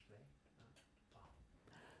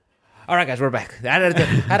All right, guys, we're back. I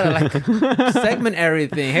had to like segment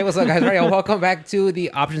everything. Hey, what's up, guys? Right, welcome back to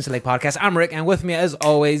the Option Select podcast. I'm Rick, and with me, as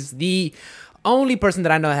always, the only person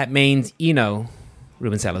that I know that means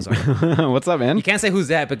Ruben Salazar. What's up, man? You can't say who's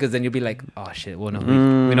that because then you'll be like, oh shit, well, no,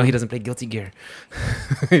 we know he doesn't play Guilty Gear.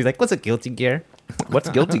 He's like, what's a Guilty Gear? What's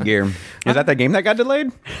Guilty Gear? Is that the game that got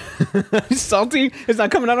delayed? Salty. It's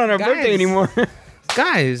not coming out on our birthday anymore.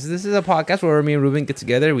 Guys, this is a podcast where me and Ruben get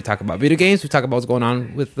together. We talk about video games. We talk about what's going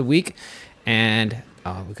on with the week. And,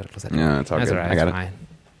 we got to close that door. Yeah, it's all good. All right, I got it. fine.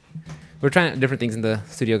 We're trying different things in the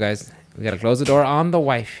studio, guys. We got to close the door on the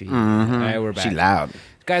wifey. Mm-hmm. All right, we're back. She loud.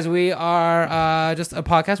 Guys, we are just a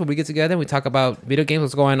podcast where we get together and we talk about video games,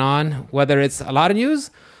 what's going on, whether it's a lot of news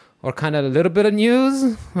or kind of a little bit of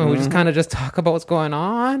news. We just kind of just talk about what's going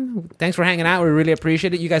on. Thanks for hanging out. We really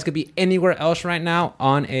appreciate it. You guys could be anywhere else right now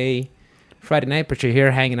on a Friday night, but you're here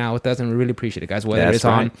hanging out with us, and we really appreciate it, guys. Whether it's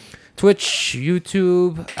on Twitch,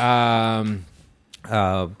 YouTube,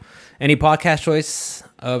 any podcast choice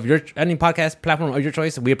of any podcast platform of your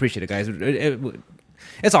choice, we appreciate it, guys.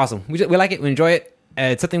 It's awesome. We like it. We enjoy it.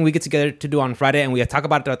 It's something we get together to do on Friday, and we talk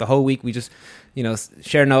about it throughout the whole week. We just,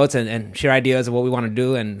 share notes and share ideas of what we want to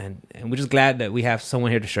do, and we're just glad that we have someone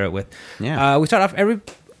here to share it with. Yeah. We start off every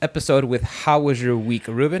episode with how was your week,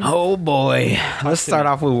 Ruben? Oh boy, let's start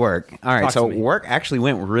off with work. All right, so me. work actually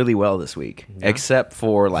went really well this week, except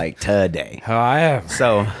for like today.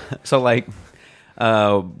 So like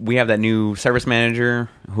we have that new service manager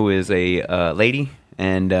who is a lady,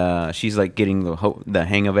 and she's like getting the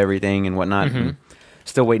hang of everything and whatnot. Mm-hmm. And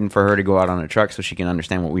still waiting for her to go out on a truck so she can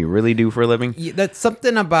understand what we really do for a living. Yeah, that's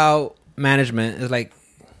something about management is like.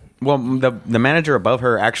 Well, the manager above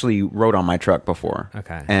her actually rode on my truck before.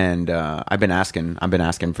 Okay. And I've been asking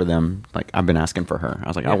for them. Like, I've been asking for her. I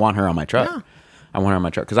was like, I want her on my truck. Yeah. I want her on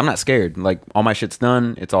my truck because I'm not scared. Like, all my shit's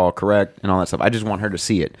done. It's all correct and all that stuff. I just want her to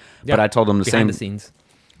see it. Yeah. But I told him Behind the scenes.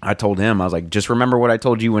 I told him, I was like, just remember what I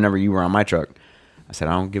told you whenever you were on my truck. I said,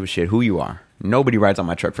 I don't give a shit who you are. Nobody rides on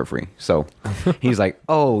my truck for free. So he's like,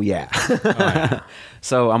 oh, yeah.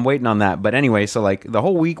 So I'm waiting on that. But anyway, so like the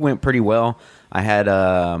whole week went pretty well. I had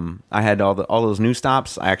all those new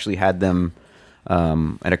stops. I actually had them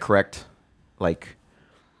at a correct, like,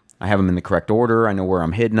 I have them in the correct order. I know where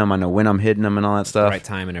I'm hitting them. I know when I'm hitting them and all that stuff. Right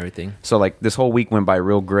time and everything. So like this whole week went by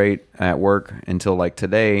real great at work until like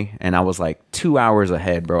today. And I was like 2 hours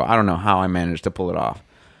ahead, bro. I don't know how I managed to pull it off.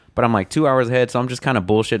 But I'm like 2 hours ahead, so I'm just kind of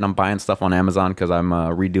bullshitting. I'm buying stuff on Amazon because I'm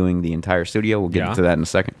redoing the entire studio. We'll get into that in a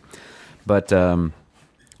second. But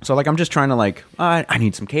so like I'm just trying to like I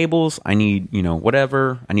need some cables. I need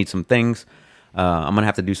whatever. I need some things. I'm gonna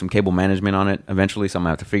have to do some cable management on it eventually, so I'm gonna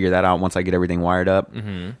have to figure that out once I get everything wired up.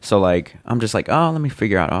 Mm-hmm. So like I'm just like, let me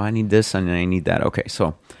figure out. I need this and I need that. Okay,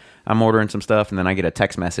 so I'm ordering some stuff, and then I get a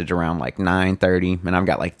text message around like 9:30, and I've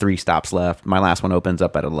got like 3 stops left. My last one opens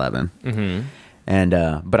up at 11. Mm-hmm. And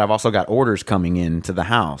but I've also got orders coming in to the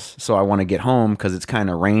house, so I want to get home because it's kind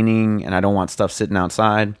of raining and I don't want stuff sitting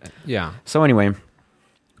outside. Yeah. So anyway,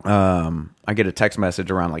 I get a text message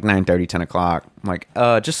around like 9:30, 10 o'clock. I'm like,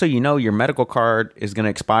 just so you know, your medical card is going to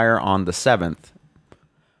expire on the 7th,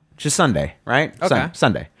 which is Sunday, right? Okay.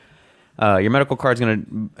 Sunday. Your medical card is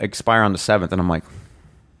going to expire on the 7th, and I'm like,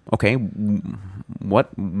 okay,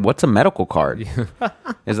 what's a medical card?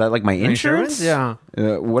 Is that like my insurance? Yeah.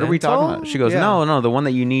 What are we talking about? She goes, no, the one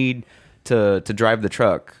that you need to drive the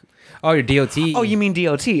truck. Oh, your DOT. Oh, you mean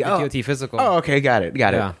DOT? DOT physical. Oh, okay, got it.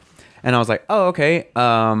 Yeah. And I was like, oh, okay.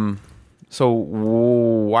 So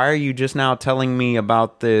why are you just now telling me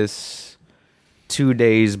about this 2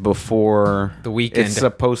 days before the weekend? It's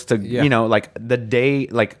supposed to, like the day,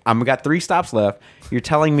 like I've got 3 stops left. You're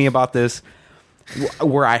telling me about this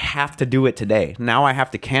where I have to do it today. Now I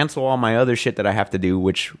have to cancel all my other shit that I have to do,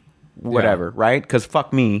 which whatever, right? Because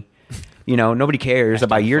fuck me. Nobody cares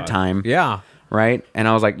about your time. Yeah. Right? And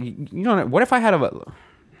I was like, what if I had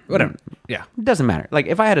Whatever. Yeah. It doesn't matter. Like,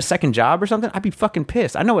 if I had a second job or something, I'd be fucking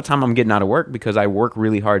pissed. I know what time I'm getting out of work because I work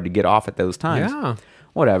really hard to get off at those times. Yeah.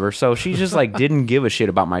 Whatever. So she just, like, didn't give a shit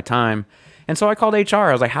about my time. And so I called HR.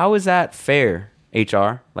 I was like, how is that fair,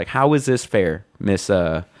 HR? Like, how is this fair, Miss,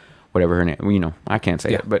 whatever her name, I can't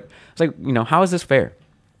say it. But it's like, how is this fair?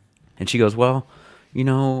 And she goes, well,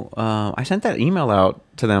 I sent that email out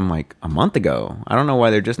to them like a month ago. I don't know why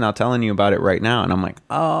they're just now telling you about it right now. And I'm like,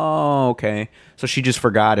 oh, okay. So she just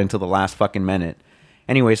forgot until the last fucking minute.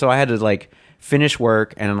 Anyway, so I had to like finish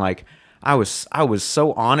work, and like I was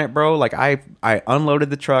so on it, bro. Like I unloaded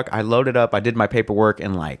the truck, I loaded up, I did my paperwork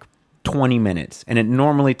in like 20 minutes, and it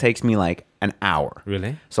normally takes me like an hour.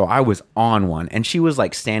 Really? So I was on one, and she was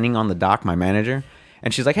like standing on the dock, my manager,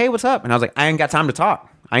 and she's like, hey, what's up? And I was like, I ain't got time to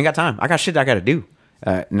talk. I ain't got time. I got shit I got to do.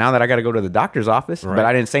 now that I got to go to the doctor's office, Right. but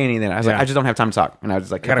I didn't say anything. I was like, Yeah. I just don't have time to talk. And I was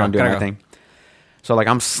just like, kept Gotta on go, doing gotta my go. thing. So like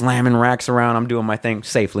I'm slamming racks around. I'm doing my thing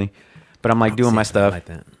safely, but I'm like doing my stuff. Like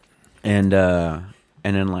that. And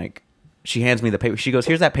then like she hands me the paper. She goes,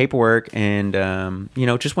 here's that paperwork. And,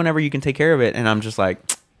 just whenever you can take care of it. And I'm just like,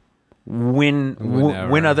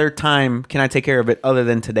 when other time can I take care of it other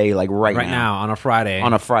than today? Like right now on a Friday.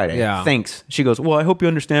 on a Friday. Yeah. Thanks. She goes, well, I hope you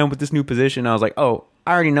understand with this new position. I was like, oh,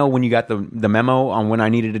 I already know when you got the memo on when I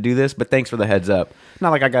needed to do this, but thanks for the heads up. Not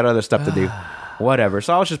like I got other stuff to do. Whatever.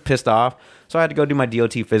 So I was just pissed off. So I had to go do my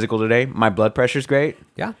DOT physical today. My blood pressure's great.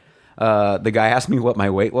 Yeah. The guy asked me what my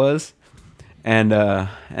weight was. And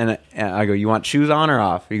I go, you want shoes on or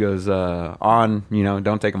off? He goes, on,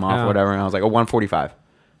 don't take them off, Yeah. whatever. And I was like, 145.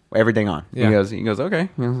 Everything on. Yeah. He goes, okay.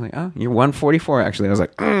 And I was like, oh, you're 144 actually. I was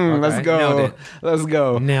like, let's Okay. go. Nailed it. Let's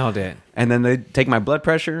go. Nailed it. And then they take my blood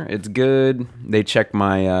pressure. It's good. They check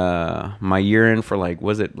my my urine for like,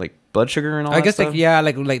 was it like blood sugar and all I that guess stuff?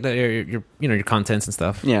 like your contents and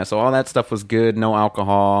stuff. Yeah, so all that stuff was good. No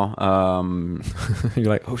alcohol. You're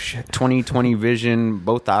like, oh shit. 20/20 vision,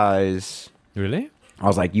 both eyes. Really? I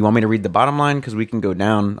was like, you want me to read the bottom line? Because we can go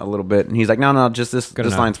down a little bit. And he's like, no, just this Good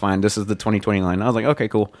enough. line's fine. This is the 20/20 line. I was like, okay,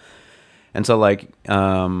 cool. And so like,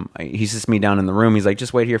 he sits me down in the room. He's like,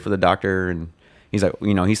 just wait here for the doctor. And he's like,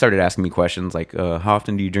 he started asking me questions like, how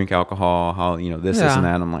often do you drink alcohol? How, this Yeah. and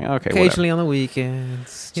that. I'm like, okay, Occasionally on the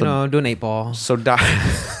weekends, do an 8-ball. So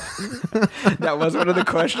that was one of the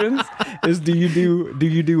questions is do you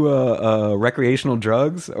do recreational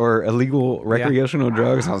drugs or illegal recreational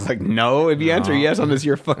drugs? I was like, no. If you answer yes on this,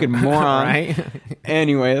 you're a fucking moron. Right?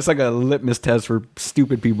 Anyway, it's like a litmus test for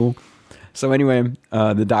stupid people. So anyway,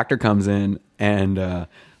 the doctor comes in and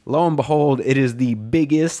lo and behold, it is the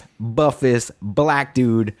biggest, buffest black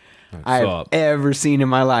dude I've up? ever seen in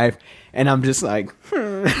my life. And I'm just like,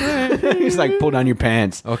 he's like, pull down your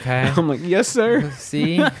pants. Okay. I'm like, yes, sir.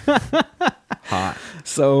 See? Hot.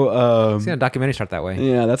 So, See, a documentary start that way.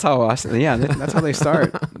 yeah, that's how that's how they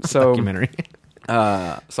start. So, Documentary.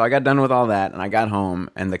 so I got done with all that and I got home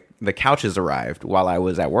and the couches arrived while I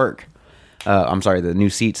was at work. I'm sorry, the new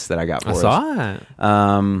seats that I got for I us. saw it.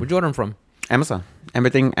 Where'd you order them from? Amazon.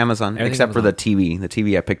 Everything Amazon, except for Amazon. the TV. The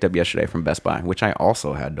TV I picked up yesterday from Best Buy, which I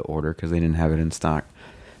also had to order because they didn't have it in stock.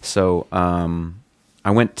 So I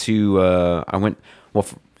went to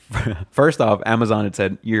first off, Amazon had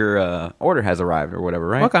said your order has arrived or whatever,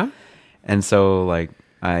 right? Okay. And so like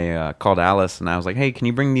I called Alice and I was like, hey, can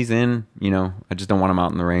you bring these in? I just don't want them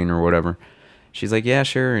out in the rain or whatever. She's like, yeah,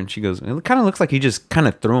 sure. And she goes, it kind of looks like he just kind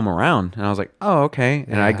of threw them around. And I was like, oh, okay.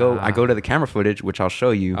 And I go to the camera footage, which I'll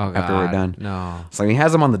show you after we're done. No. So he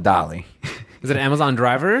has them on the dolly. Is it an Amazon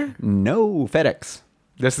driver? No, FedEx.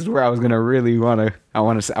 This is where I was gonna really I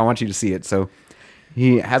want you to see it. So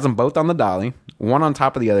he has them both on the dolly, one on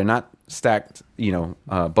top of the other, not stacked.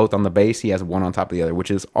 Both on the base. He has one on top of the other, which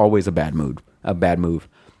is always a bad move.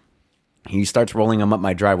 He starts rolling them up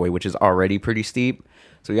my driveway, which is already pretty steep.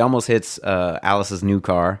 So he almost hits Alice's new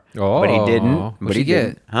car, but he didn't. What'd But she he get?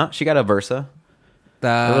 didn't. Huh? She got a Versa, The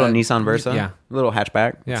a little Nissan Versa, Yeah. a little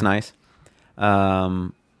hatchback. Yeah. It's nice.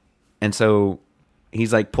 And so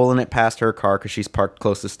he's like pulling it past her car because she's parked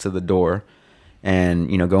closest to the door, and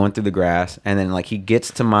going through the grass. And then like he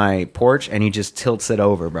gets to my porch and he just tilts it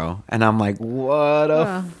over, bro. And I'm like, what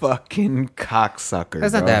a fucking cocksucker.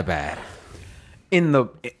 That's not bro. that bad. In the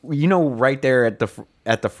right there at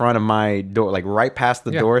the front of my door, like right past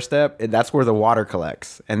the doorstep, that's where the water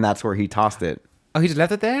collects, and that's where he tossed it. Oh, he just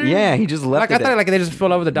left it there? Yeah, he just left I it thought there. like they just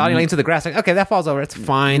fell over the dolly like into the grass. Like, okay, that falls over. It's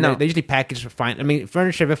fine. No. They usually package fine. I mean,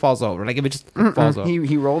 furniture if it falls over. Like if it just falls over.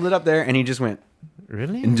 He rolled it up there and he just went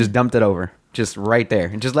Really? and just dumped it over, just right there,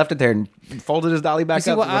 and just left it there and folded his dolly back You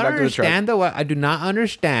see, up. what and went I back don't to the truck. understand, though, what I do not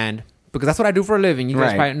understand, because that's what I do for a living. You guys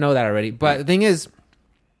Right. probably know that already. But the thing is,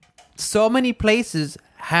 so many places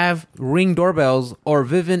have Ring doorbells or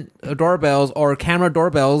Vivint doorbells or camera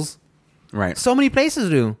doorbells. Right. So many places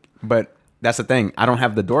do. But that's the thing. I don't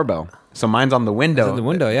have the doorbell, so mine's on the window. It's on the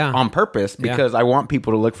window, yeah. on purpose because I want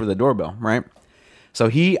people to look for the doorbell, right? So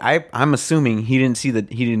I'm assuming he didn't see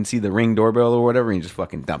the Ring doorbell or whatever. And he just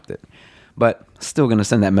fucking dumped it. But still gonna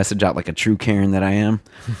send that message out like a true Karen that I am.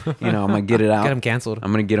 I'm gonna get it out. Get him canceled. I'm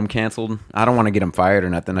gonna get him canceled. I don't want to get him fired or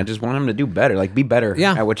nothing. I just want him to do better. Like be better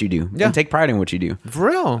at what you do. Yeah. And take pride in what you do. For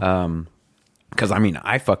real. Because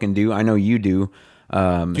I fucking do. I know you do. Do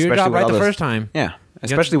your Especially job with right all the those- first time. Yeah,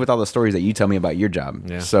 especially with all the stories that you tell me about your job.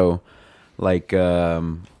 Yeah. So, like,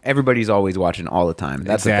 everybody's always watching all the time.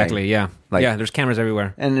 That's exactly, the thing. yeah. Like- yeah, there's cameras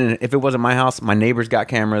everywhere. And then if it wasn't my house, my neighbors got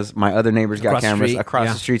cameras. My other neighbors got Across the cameras. street, Across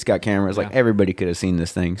yeah. the streets got cameras. Like Yeah. everybody could have seen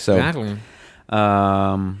this thing. So, Exactly.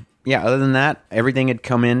 yeah, other than that, everything had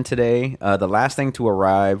come in today. The last thing to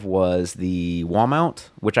arrive was the wall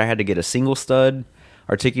mount, which I had to get a single stud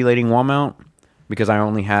articulating wall mount because I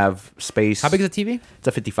only have space. How big is the TV? It's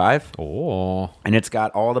a 55. Oh. And it's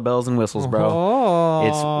got all the bells and whistles, bro. Oh.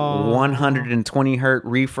 It's 120 hertz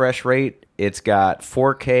refresh rate. It's got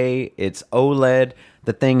 4K. It's OLED.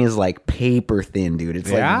 The thing is like paper thin, dude.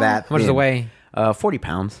 It's like that thin. How much does it weigh? 40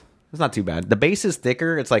 pounds. It's not too bad. The base is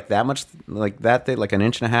thicker. It's like that much, like that thick, like an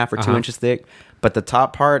inch and a half or 2 inches thick. But the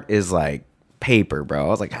top part is like paper, bro. I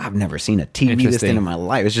was like, I've never seen a TV this thin in my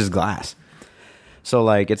life. It's just glass. So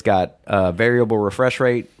like it's got variable refresh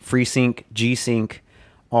rate, FreeSync, G-Sync,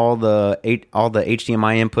 all the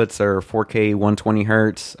HDMI inputs are 4K 120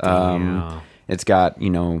 hertz. It's got,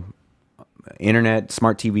 internet,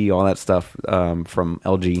 smart TV, all that stuff from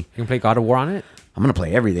LG. You can play God of War on it? I'm going to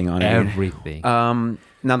play everything on it. Everything.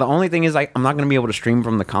 Now the only thing is I'm not going to be able to stream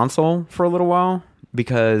from the console for a little while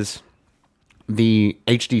because the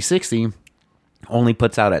HD60 only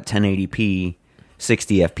puts out at 1080p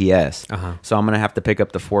 60 FPS. So I'm going to have to pick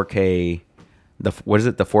up the 4K, the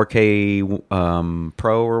 4K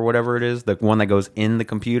Pro or whatever it is, the one that goes in the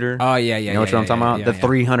computer. Oh, yeah. You know what I'm talking about? The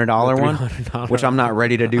 $300 one, which I'm not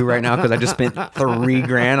ready to do right now because I just spent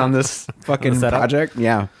 $3,000 on this fucking project.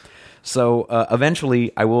 Yeah. So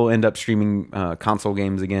eventually I will end up streaming console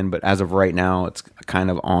games again, but as of right now, it's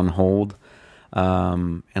kind of on hold.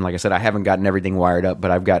 And like I said, I haven't gotten everything wired up,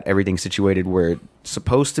 but I've got everything situated where it's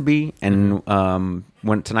supposed to be. And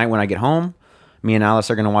tonight when I get home, me and Alice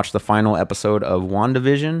are going to watch the final episode of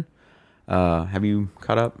WandaVision. Have you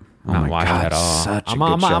caught up? Oh my God, at all. Such a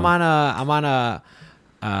good show. I'm on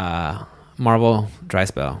a Marvel dry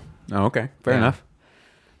spell. Oh, okay. Fair enough.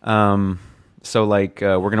 So like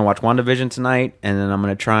we're going to watch WandaVision tonight, and then I'm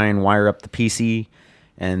going to try and wire up the PC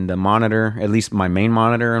and the monitor, at least my main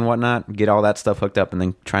monitor and whatnot, get all that stuff hooked up, and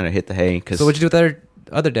then trying to hit the hay. So what'd you do with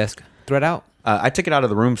the other desk? Throw it out? I took it out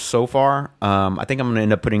of the room so far. I think I'm going to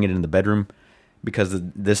end up putting it in the bedroom because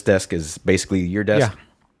this desk is basically your desk.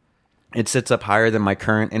 Yeah. It sits up higher than my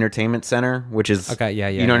current entertainment center, which is... Okay, yeah.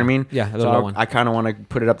 You know what I mean? Yeah, so I kind of want to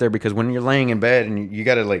put it up there because when you're laying in bed and you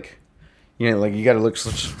got to like... you got to look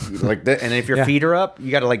like that. And if your feet are up, you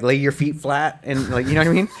got to like lay your feet flat and like, you know what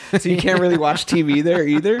I mean? So you can't really watch TV there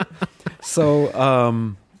either.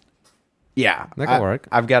 So, yeah. That could work.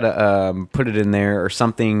 I've got to put it in there or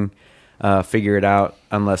something, figure it out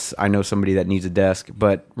unless I know somebody that needs a desk.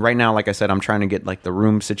 But right now, like I said, I'm trying to get like the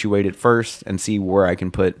room situated first and see where I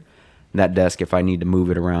can put that desk if I need to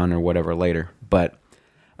move it around or whatever later. But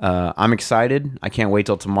I'm excited. I can't wait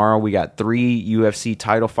till tomorrow. We got 3 UFC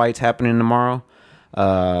title fights happening tomorrow.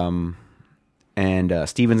 And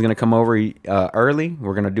Steven's going to come over early.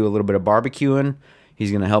 We're going to do a little bit of barbecuing.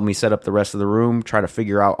 He's going to help me set up the rest of the room, try to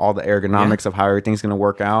figure out all the ergonomics of how everything's going to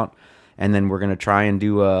work out. And then we're going to try and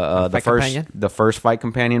do the first fight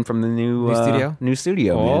companion from the new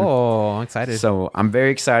studio. Oh, I'm excited. So I'm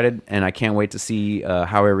very excited, and I can't wait to see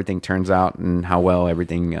how everything turns out and how well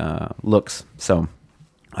everything looks. So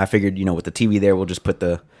I figured, with the TV there, we'll just put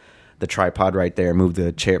the tripod right there, move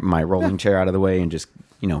the chair, my rolling chair out of the way, and just,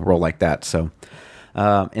 roll like that. So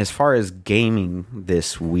as far as gaming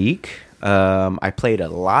this week, I played a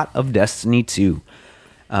lot of Destiny 2.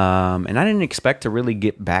 And I didn't expect to really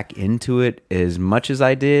get back into it as much as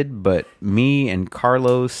I did, but me and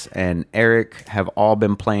Carlos and Eric have all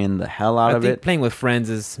been playing the hell out of it. Playing with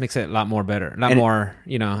friends makes it a lot more better, more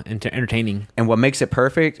entertaining. And what makes it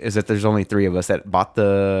perfect is that there's only 3 of us that bought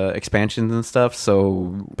the expansions and stuff,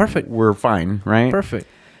 so perfect. We're fine, right? Perfect.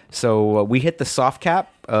 So we hit the soft cap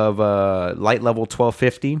of light level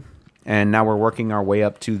 1250, and now we're working our way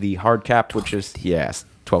up to the hard cap, which is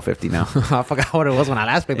 1250 now. I forgot what it was when I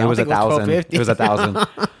last played. It was 1,000. It was 1,000.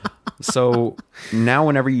 So now,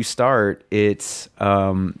 whenever you start, it's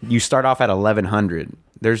you start off at 1,100.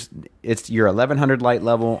 It's your 1,100 light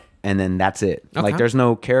level, and then that's it. Okay. Like there's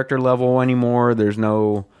no character level anymore. There's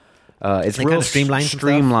no. It's real kind of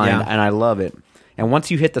streamlined, and I love it. And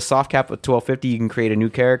once you hit the soft cap of 1250, you can create a new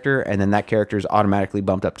character, and then that character is automatically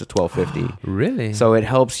bumped up to 1250. Really? So it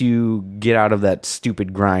helps you get out of that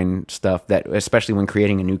stupid grind stuff, that especially when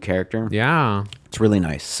creating a new character. Yeah. It's really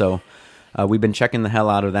nice. So we've been checking the hell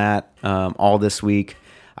out of that all this week.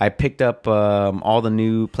 I picked up all the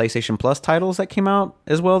new PlayStation Plus titles that came out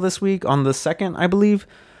as well this week on the 2nd, I believe.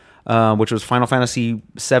 Which was Final Fantasy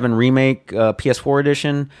VII Remake, PS4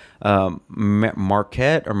 edition,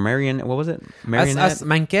 Marquette or Marion, what was it? Marionette?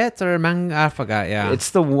 Manquette or I forgot, yeah.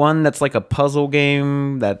 It's the one that's like a puzzle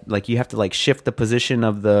game that like you have to like shift the position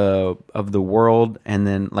of the world, and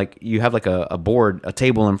then like you have like a board, a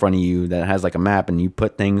table in front of you that has like a map, and you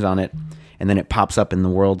put things on it, and then it pops up in the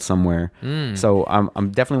world somewhere. So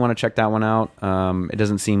I'm definitely want to check that one out. It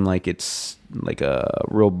doesn't seem like it's like a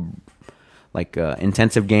real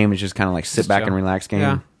intensive game. It's just kind of like sit back and relax game.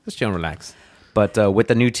 Yeah, just chill and relax. But with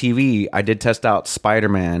the new TV, I did test out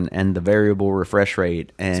Spider-Man and the variable refresh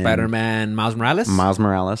rate. And Spider-Man Miles Morales? Miles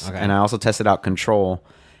Morales. Okay. And I also tested out Control.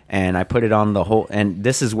 And I put it on the whole... And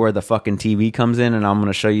this is where the fucking TV comes in. And I'm going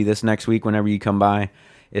to show you this next week whenever you come by.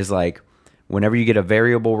 Is like, whenever you get a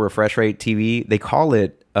variable refresh rate TV, they call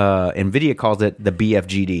it... NVIDIA calls it the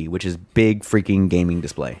BFGD, which is big freaking gaming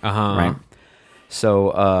display. Right?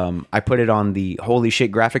 So I put it on the holy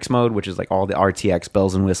shit graphics mode, which is like all the RTX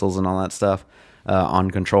bells and whistles and all that stuff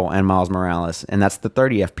on Control and Miles Morales, and that's the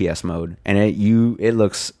 30 FPS mode, and it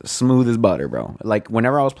looks smooth as butter, bro. Like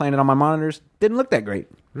whenever I was playing it on my monitors, didn't look that great.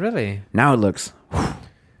 Really? Now it looks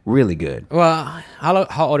really good. Well,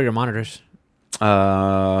 how old are your monitors?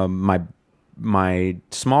 My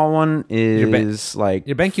small one is like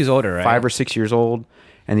your BenQ's older, right? 5 or 6 years old,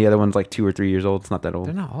 and the other one's like 2 or 3 years old. It's not that old.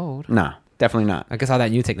 They're not old. Nah. Definitely not. I guess all that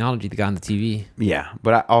new technology they got on the TV. Yeah,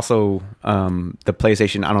 but I also the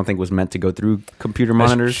PlayStation I don't think was meant to go through computer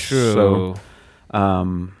monitors. True.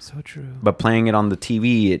 So true. But playing it on the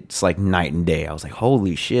TV, it's like night and day. I was like,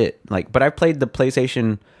 holy shit! Like, but I played the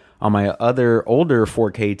PlayStation on my other older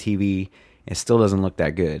 4K TV. It still doesn't look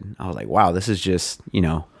that good. I was like, wow, this is just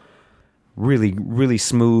really really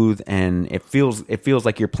smooth, and it feels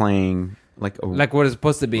like you're playing. Like what it's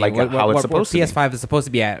supposed to be. Like how it's supposed to be. PS5 is supposed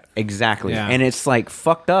to be at. Exactly. Yeah. And it's like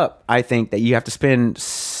fucked up, I think, that you have to spend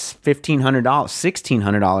 $1,500,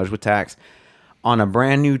 $1,600 with tax on a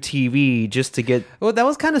brand new TV just to get... Well, that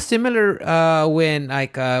was kind of similar when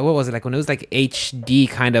like, what was it? Like when it was like HD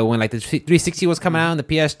kind of, when like the 360 was coming out and the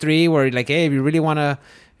PS3, where like, hey, if you really want to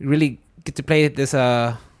really get to play this,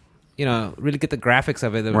 really get the graphics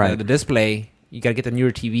of it, the display... You gotta get the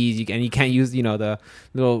newer TVs, and you can't use the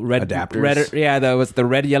little red adapters. The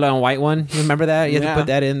red, yellow, and white one. You remember that? You have to put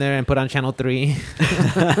that in there and put on channel 3. The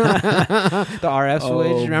RF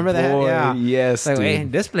switch. Remember that? Yeah. Yes. Like, hey,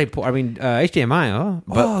 display port. I mean, HDMI.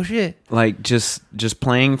 Oh shit. Like just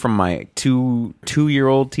playing from my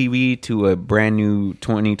 2-year-old TV to a brand new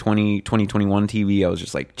 2021 TV. I was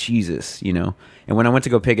just like, Jesus, And when I went to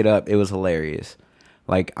go pick it up, it was hilarious.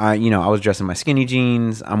 Like I was dressed in my skinny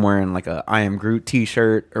jeans. I'm wearing like a I Am Groot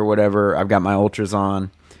t-shirt or whatever. I've got my ultras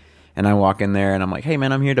on, and I walk in there and I'm like, "Hey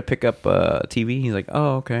man, I'm here to pick up a TV." He's like,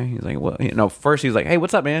 "Oh okay." He's like, "Well, first he's like, "Hey,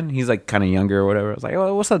 what's up, man?" He's like kind of younger or whatever. I was like,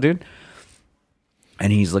 "Oh, what's up, dude?"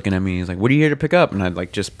 And he's looking at me. He's like, "What are you here to pick up?" And I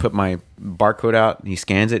like just put my barcode out. He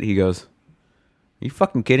scans it. He goes, "Are you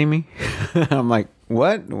fucking kidding me?" I'm like,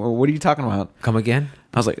 "What? What are you talking about?" Come again?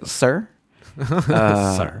 I was like, "Sir."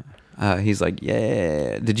 Sir. He's like,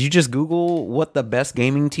 yeah. Did you just Google what the best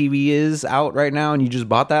gaming TV is out right now, and you just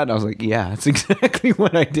bought that? And I was like, yeah, that's exactly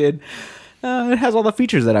what I did. It has all the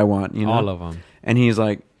features that I want, all of them. And he's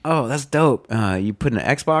like, oh, that's dope. You put an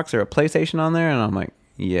Xbox or a PlayStation on there? And I'm like,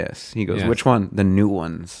 yes. He goes, which one? The new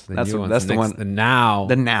ones. That's the one. The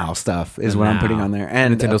now stuff is what I'm putting on there.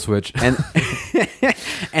 And Nintendo Switch. And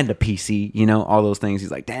and the PC, all those things.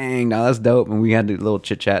 He's like, dang, now that's dope. And we had a little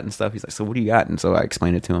chit chat and stuff. He's like, so what do you got? And so I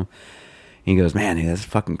explained it to him. He goes, man, that's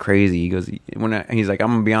fucking crazy. He goes, he's like, I'm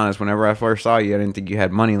gonna be honest. Whenever I first saw you, I didn't think you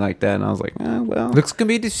had money like that. And I was like, well, looks can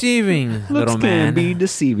be deceiving, little man. Looks can be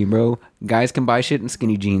deceiving, bro. Guys can buy shit in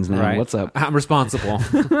skinny jeans now. Right. What's up? I'm responsible,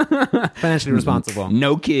 financially responsible.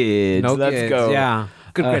 No kids. Let's go. Yeah,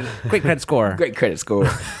 good great credit score. Great credit score.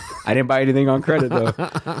 I didn't buy anything on credit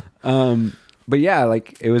though. But yeah,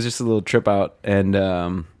 like it was just a little trip out, and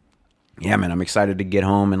yeah, man, I'm excited to get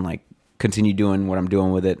home and like continue doing what I'm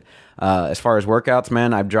doing with it. As far as workouts,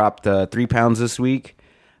 man, I've dropped 3 pounds this week.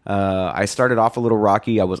 I started off a little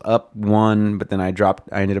rocky. I was up 1, but then I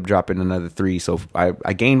ended up dropping another 3. So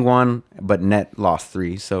I gained 1, but net lost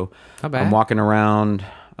 3. So I'm walking around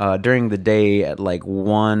during the day at like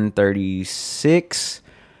 136,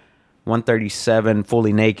 137,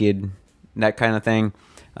 fully naked, that kind of thing.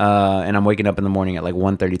 And I'm waking up in the morning at like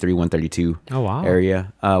 133, 132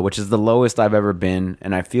 area, which is the lowest I've ever been.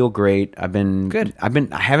 And I feel great. I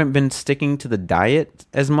haven't been sticking to the diet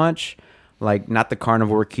as much, like not the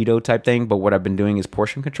carnivore keto type thing, but what I've been doing is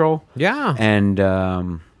portion control. Yeah. And,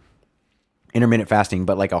 intermittent fasting,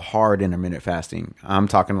 but like a hard intermittent fasting. I'm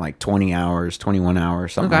talking like 20 hours, 21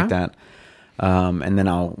 hours, something like that. And then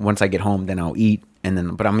once I get home, then I'll eat.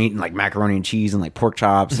 But I'm eating like macaroni and cheese and like pork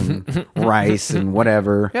chops and rice and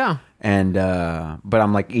whatever. Yeah. And, but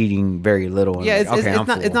I'm like eating very little. Yeah.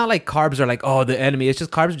 And it's not like carbs are like, the enemy. It's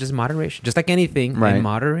just carbs are just moderation. Just like anything. Right. In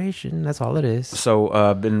moderation. That's all it is.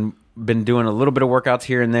 So, been doing a little bit of workouts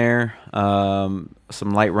here and there,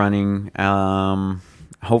 some light running.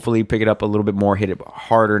 Hopefully pick it up a little bit more, hit it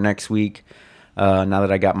harder next week. Now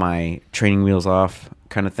that I got my training wheels off,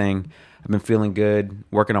 kind of thing. I've been feeling good,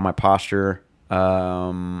 working on my posture,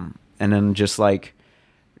 and then just like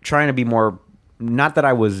trying to be more. Not that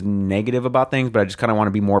I was negative about things, but I just kind of want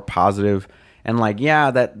to be more positive. And like, yeah,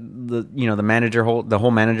 that the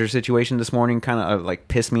whole manager situation this morning kind of like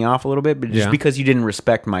pissed me off a little bit, but just because you didn't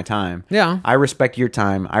respect my time. Yeah, I respect your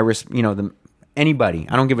time. Anybody.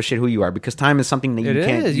 I don't give a shit who you are, because time is something that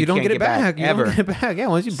you don't get it back ever. You don't get it back. Yeah,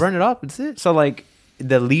 once you burn it off, it's it. So like,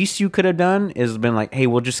 the least you could have done is been like, hey,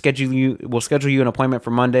 we'll schedule you an appointment for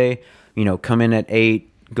Monday. Come in at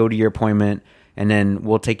 8, go to your appointment. And then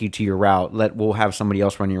we'll take you to your route. We'll have somebody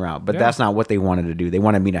else run your route. But that's not what they wanted to do. They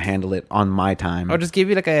wanted me to handle it on my time. Or just give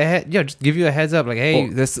you just give you a heads up. Like, hey,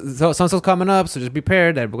 so-and-so's coming up, so just be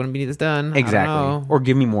prepared that we're going to need this done. Exactly. Or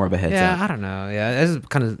give me more of a heads up. Yeah, I don't know. Yeah, this is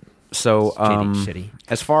kind of shitty.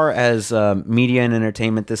 As far as media and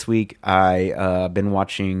entertainment this week, I been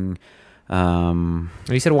watching... you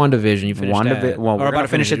said WandaVision. You finished that. Well, we're about to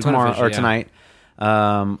finish it tomorrow or tonight.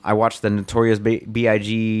 I watched the Notorious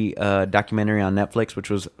B.I.G. Documentary on Netflix,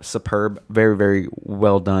 which was superb. Very, very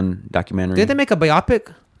well done documentary. Did they make a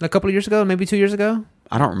biopic a couple of years ago, maybe 2 years ago?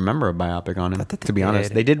 I don't remember a biopic on him, to be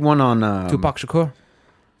honest. They did one on... Tupac Shakur?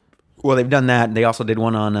 Well, they've done that. They also did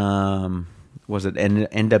one on... was it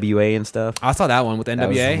NWA and stuff? I saw that one with NWA.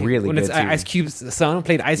 That was really when good, it's Ice Cube's son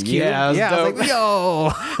played Ice Cube. Yeah, I was like,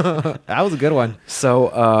 yo, that was a good one. So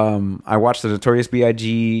I watched the Notorious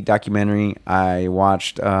B.I.G. documentary. I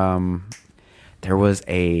watched there was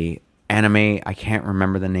a anime, I can't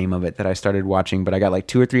remember the name of it, that I started watching, but I got like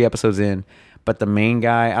 2 or 3 episodes in. But the main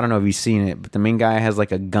guy, I don't know if you've seen it, but the main guy has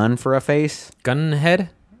like a gun for a face. Gun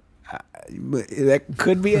head? That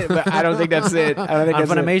could be it, but I don't think that's it. I don't think on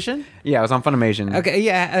that's Funimation? It. Yeah, it was on Funimation. Okay,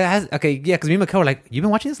 yeah, because me and Mikhail were like, "You've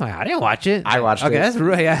been watching this?" I'm like, I didn't watch it. I watched it. Okay, that's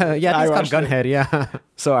real. Yeah, it's called Gunhead. Yeah.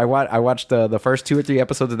 So I watched the first 2 or 3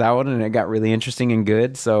 episodes of that one, and it got really interesting and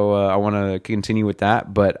good. So I want to continue with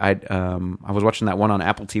that. But I was watching that one on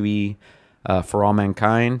Apple TV, For All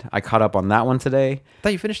Mankind. I caught up on that one today. I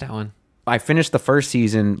thought you finished that one. I finished the first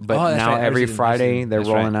season, but now every Friday they're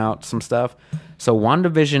rolling out some stuff. So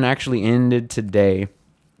WandaVision actually ended today,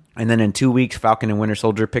 and then in 2 weeks, Falcon and Winter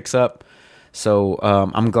Soldier picks up. So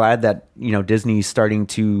I'm glad that Disney's starting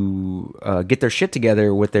to get their shit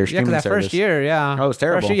together with their streaming service. First year, yeah, oh, it was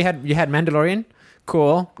terrible. First year you had Mandalorian,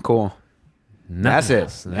 cool. That's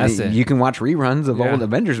it. You can watch reruns of old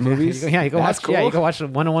Avengers movies. Yeah, you can watch. Cool. Yeah, you can watch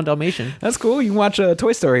 101 Dalmatian. That's cool. You can watch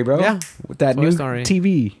Toy Story, bro. Yeah, with that Toy new Story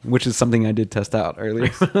TV, which is something I did test out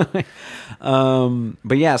earlier.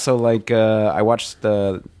 But yeah, so like I watched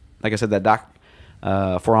like I said, that doc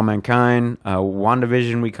For All Mankind,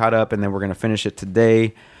 WandaVision. We caught up, and then we're gonna finish it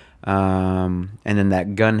today. And then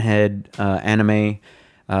that Gunhead anime.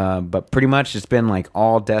 But pretty much it's been like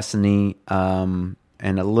all Destiny.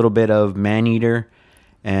 And a little bit of Maneater,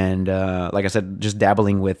 and like I said, just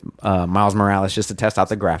dabbling with Miles Morales just to test out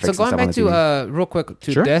the graphics. So going back to real quick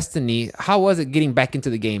to Destiny, how was it getting back into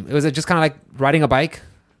the game? Was it just kind of like riding a bike,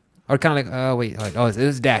 or kind of like it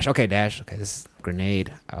was dash? Okay, dash. Okay, this is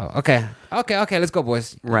grenade. Oh, okay, let's go,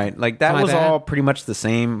 boys. Right, like that was all pretty much the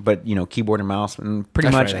same, but keyboard and mouse, and pretty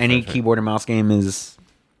much any keyboard and mouse game is,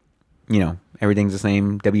 everything's the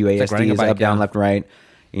same. WASD is up, down, left, right.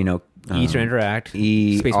 E to interact.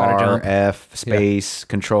 E, space R, jump. F, space,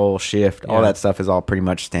 control, shift. All that stuff is all pretty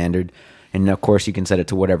much standard. And of course you can set it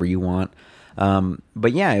to whatever you want.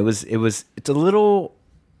 But yeah, it is a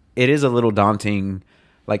little daunting,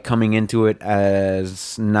 like coming into it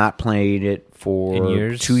as not played it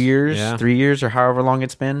for 2 years, 3 years, or however long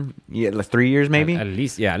it's been. Yeah, like 3 years maybe. At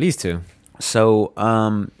least 2. So,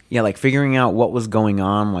 like figuring out what was going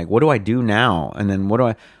on, like what do I do now, and then what do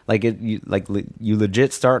I you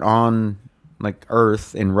legit start on like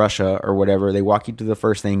Earth in Russia or whatever. They walk you through the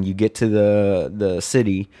first thing. You get to the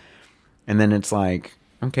city, and then it's like,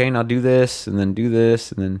 okay, now do this, and then do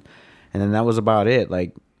this, and then that was about it.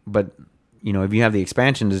 Like, but if you have the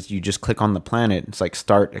expansions, you just click on the planet. It's like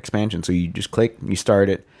start expansion, so you just click, you start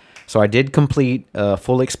it. So I did complete a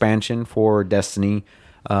full expansion for Destiny.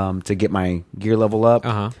 To get my gear level up.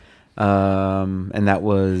 And that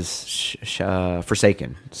was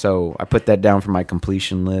Forsaken. So I put that down for my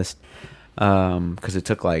completion list because it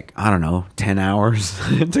took 10 hours.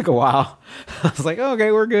 It took a while. I was like, oh,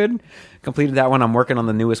 okay, we're good. Completed that one. I'm working on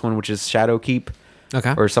the newest one, which is Shadowkeep.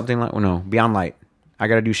 Okay. Or something like, Beyond Light. I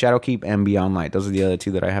got to do Shadowkeep and Beyond Light. Those are the other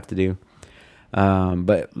 2 that I have to do.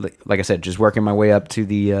 But like I said, just working my way up to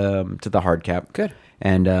the hard cap. Good.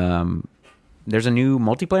 And there's a new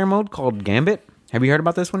multiplayer mode called Gambit. Have you heard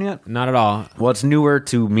about this one yet? Not at all. Well, it's newer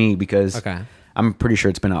to me because Okay. I'm pretty sure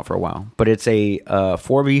it's been out for a while. But it's a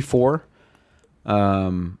 4v4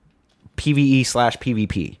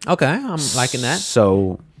 PvE/PvP. Okay, I'm liking that.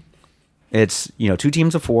 So it's, 2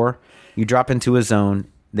 teams of 4. You drop into a zone.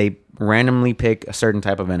 They randomly pick a certain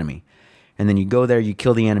type of enemy. And then you go there, you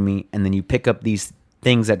kill the enemy, and then you pick up these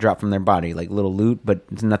things that drop from their body, like little loot, but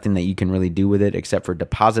it's nothing that you can really do with it except for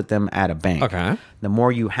deposit them at a bank. Okay. The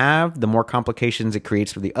more you have, the more complications it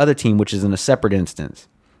creates for the other team, which is in a separate instance,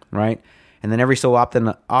 right? And then every so often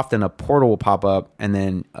a portal will pop up, and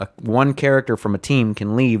then one character from a team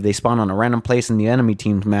can leave. They spawn on a random place in the enemy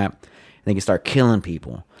team's map, and they can start killing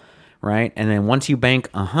people, right? And then once you bank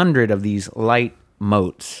 100 of these light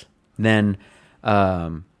motes, then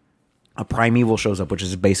a primeval shows up, which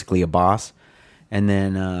is basically a boss. And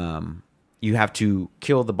then you have to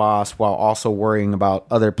kill the boss while also worrying about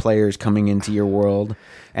other players coming into your world.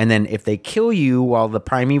 And then if they kill you while the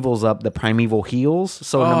primeval's up, the primeval heals.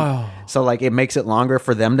 So like it makes it longer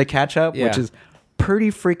for them to catch up, which is pretty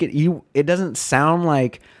freaking. It doesn't sound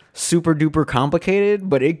like super duper complicated,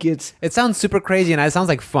 but it sounds super crazy, and it sounds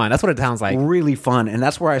like fun. That's what it sounds like. Really fun, and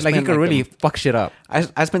that's where I spent, you can really fuck shit up.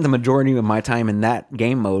 I spent the majority of my time in that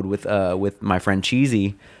game mode with my friend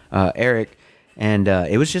Cheesy, Eric. And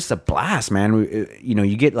it was just a blast, man.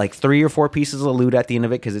 You get like 3 or 4 pieces of loot at the end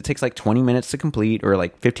of it because it takes like 20 minutes to complete or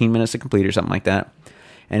like 15 minutes to complete or something like that.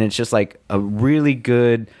 And it's just like a really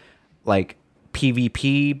good like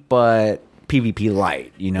PvP, but PvP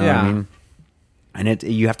light, you know what I mean? And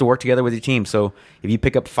you have to work together with your team. So if you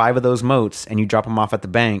pick up 5 of those motes and you drop them off at the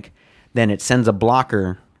bank, then it sends a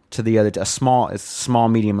blocker to the other, it's small,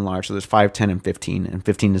 medium, and large. So there's 5, 10, and 15, and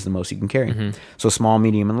 15 is the most you can carry. Mm-hmm. So small,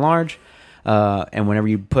 medium, and large. And whenever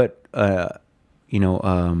you put, 5,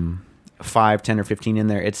 10, or 15 in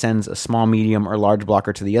there, it sends a small, medium, or large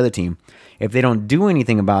blocker to the other team. If they don't do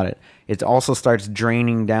anything about it, it also starts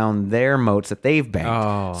draining down their motes that they've banked.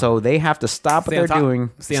 Oh. So they have to stop what they're doing,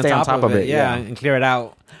 stay on top of it. Yeah, and clear it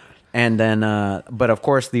out. And then, but of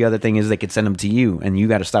course, the other thing is they could send them to you, and you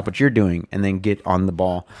got to stop what you're doing and then get on the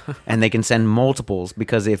ball. And they can send multiples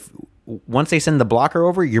because once they send the blocker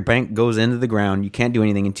over, your bank goes into the ground. You can't do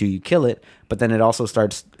anything until you kill it, but then it also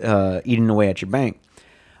starts eating away at your bank.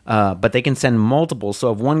 But they can send multiples.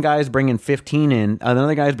 So if one guy's bringing 15 in,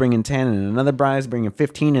 another guy's bringing 10, and another guy's bringing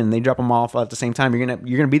 15 in, and they drop them off at the same time, you're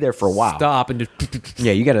gonna be there for a while. Stop and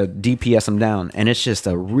yeah, you got to DPS them down, and it's just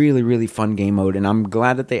a really, really fun game mode. And I'm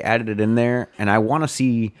glad that they added it in there. And I want to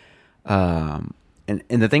see. And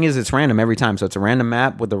the thing is, it's random every time. So it's a random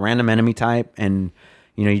map with a random enemy type, and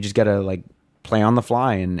you just got to like play on the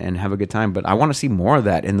fly and have a good time. But I want to see more of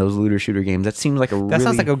that in those looter shooter games. That seems like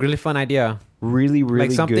sounds like a really fun idea. Really, really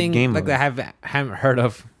like something good game like mode. that I haven't heard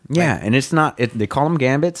of. Yeah, and it's not. They call them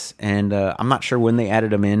gambits, and I'm not sure when they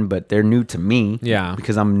added them in, but they're new to me. Yeah,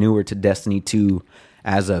 because I'm newer to Destiny 2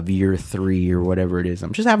 as of year 3 or whatever it is.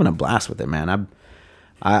 I'm just having a blast with it, man.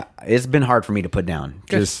 It's been hard for me to put down.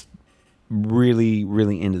 Good. Just really,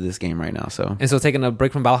 really into this game right now. So taking a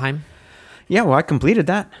break from Valheim. Yeah, well, I completed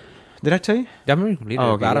that. Did I tell you? Yeah, I completed it.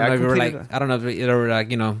 Okay. I don't know if you were like, I don't know if you were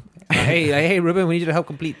like, hey, Ruben, we need you to help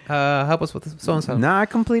us with so and so. No, I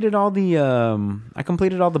completed all the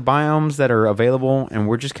biomes that are available, and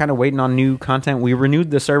we're just kind of waiting on new content. We renewed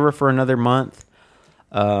the server for another month.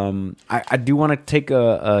 I do want to take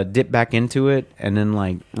a dip back into it and then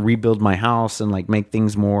like rebuild my house and like make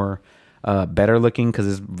things more better looking because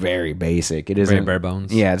it's very basic. It isn't very bare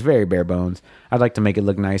bones. Yeah, it's very bare bones. I'd like to make it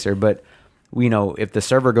look nicer, but if the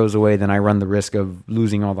server goes away, then I run the risk of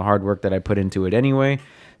losing all the hard work that I put into it anyway.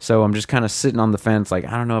 So I'm just kind of sitting on the fence, like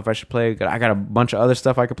I don't know if I should play. I got a bunch of other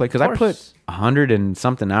stuff I could play because I put 100 and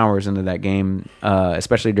something hours into that game,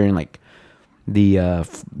 especially during like the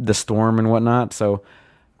storm and whatnot. So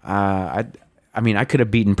I could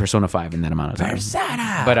have beaten Persona 5 in that amount of time.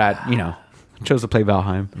 But I chose to play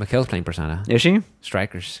Valheim. Mikhail's playing Persona. Is she?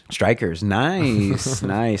 Strikers, nice,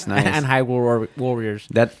 nice. And Hyrule Warriors.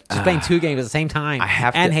 She's playing 2 games at the same time.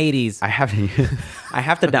 Hades. I have to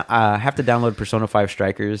download Persona 5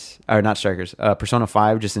 Strikers, or not Strikers, Persona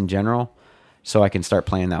 5 just in general, so I can start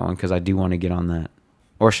playing that one because I do want to get on that.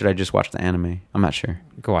 Or should I just watch the anime? I'm not sure.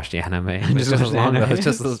 Go watch the anime. It's just as long. It's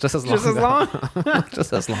just as long.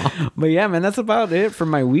 Just as long. But yeah, man, that's about it for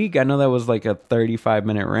my week. I know that was like a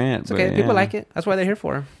 35-minute rant. It's okay. People like it. That's why they're here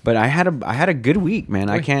for. But I had a good week,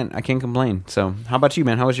 man. I can't complain. So how about you,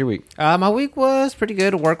 man? How was your week? My week was pretty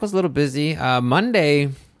good. Work was a little busy.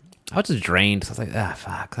 Monday, I was just drained. So I was like,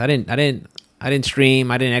 fuck. I didn't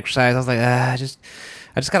stream. I didn't exercise. I was like, I just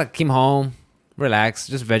gotta came home. relaxed,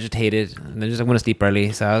 just vegetated, and then just I'm gonna sleep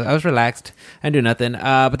early. So I was relaxed and do nothing.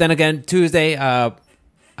 But then again, Tuesday, got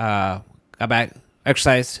back,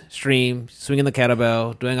 exercise, stream, swinging the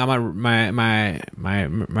kettlebell, doing all my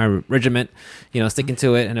regiment, sticking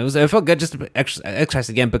to it, and it felt good just to exercise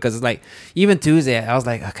again, because it's like even Tuesday I was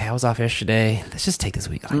like, okay, I was off yesterday, let's just take this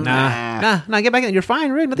week. Like, nah, get back in. You're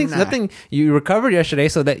fine, right? Nothing. You recovered yesterday,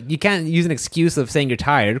 so that you can't use an excuse of saying you're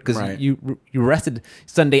tired, because you rested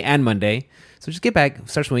Sunday and Monday. So just get back,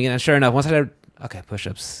 start swinging, and sure enough, once I did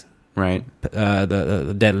push-ups. Right.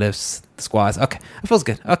 The deadlifts, the squats. Okay. It feels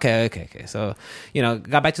good. Okay. So,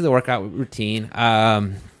 got back to the workout routine.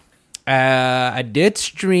 I did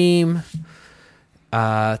stream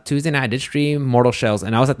Tuesday night. I did stream Mortal Shells,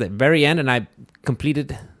 and I was at the very end, and I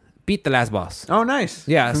beat the last boss. Oh, nice.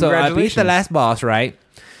 Yeah. So I beat the last boss, right?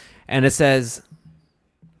 And it says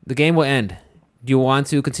the game will end. Do you want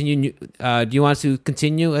to continue? A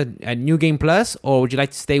New Game Plus, or would you like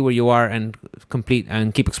to stay where you are and complete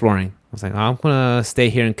and keep exploring? I was like, I'm gonna stay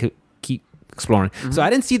here and keep exploring. Mm-hmm. So I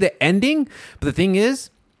didn't see the ending, but the thing is,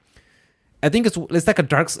 I think it's like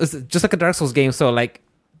it's just like a Dark Souls game. So like,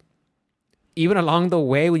 even along the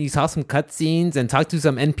way, when you saw some cutscenes and talked to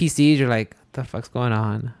some NPCs, you're like, what the fuck's going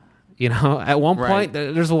on? At one point,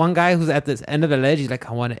 there's one guy who's at this end of the ledge. He's like,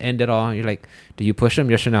 I want to end it all. And you're like, do you push him?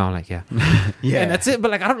 Yes or no? I'm like, yeah. Yeah. And that's it. But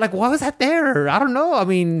like, I don't why was that there? I don't know. I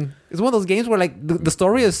mean, it's one of those games where like the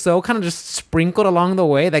story is so kind of just sprinkled along the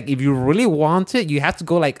way. Like if you really want it, you have to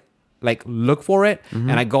go like look for it. Mm-hmm.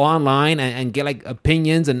 And I go online and get like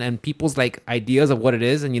opinions and people's like ideas of what it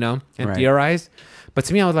is and theorize. But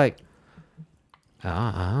to me, I was like,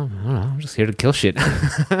 I don't know. I'm just here to kill shit.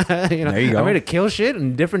 There you go. I'm here to kill shit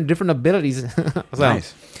and different abilities.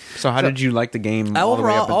 Nice. So how did you like the game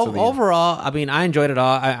overall, I mean, I enjoyed it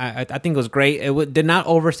all. I think it was great. It did not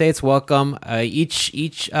overstay its welcome.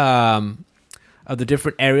 Each of the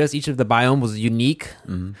different areas, each of the biome was unique.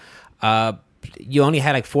 Mm-hmm. You only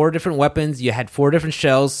had like 4 different weapons. You had 4 different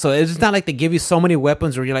shells. So it's not like they give you so many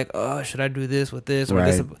weapons where you're like, oh, should I do this with this or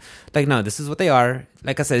this? Like, no, this is what they are.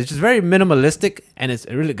 Like I said, it's just very minimalistic and it's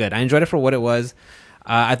really good. I enjoyed it for what it was.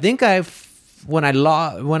 I think when I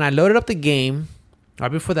loaded up the game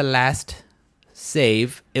right before the last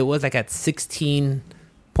save, it was like at 16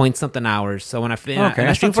 point something hours. So when I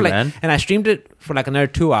streamed it for like another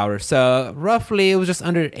 2 hours. So roughly it was just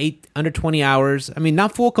under 20 hours. I mean,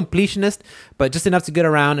 not full completionist, but just enough to get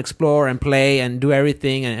around, explore and play and do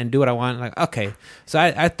everything and do what I want. Like, okay. So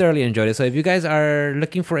I thoroughly enjoyed it. So if you guys are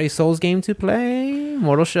looking for a Souls game to play,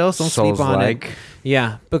 Mortal Shells, don't sleep on it.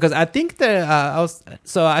 Yeah, because I think that I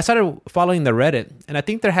started following the Reddit, and I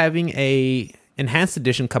think they're having a enhanced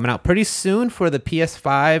edition coming out pretty soon for the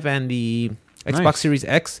PS5 and the Xbox Series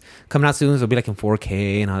X coming out soon. So it'll be like in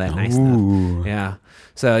 4K and all that nice stuff. Yeah.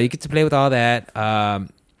 So you get to play with all that.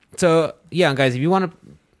 So yeah, guys, if you want to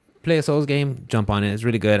play a Souls game, jump on it. It's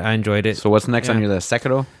really good. I enjoyed it. So what's next on your list?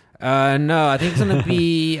 Sekiro? No, I think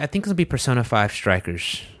it's gonna be Persona 5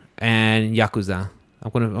 Strikers and Yakuza. I'm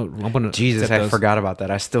gonna. Jesus, I forgot about that.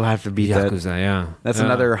 I still have to beat Yakuza. That. Yeah, that's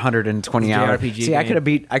another 120 hours. JRPG See, I could have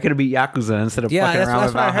beat Yakuza instead of fucking around with Valheim.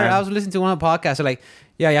 That's what I heard. I was listening to one of the podcasts. They're like,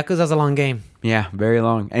 yeah, Yakuza's a long game. Yeah, very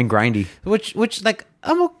long and grindy. Which like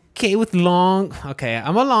I'm okay with long. Okay,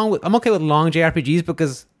 I'm okay with long JRPGs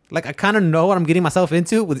because like I kind of know what I'm getting myself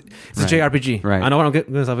into with it's a JRPG. Right. I know what I'm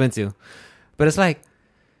getting myself into, but it's like,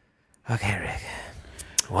 okay, Rick.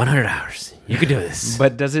 100 hours. You could do this.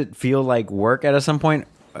 But does it feel like work at some point,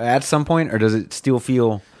 or does it still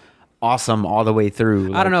feel awesome all the way through?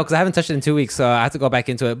 Like, I don't know, because I haven't touched it in 2 weeks, so I have to go back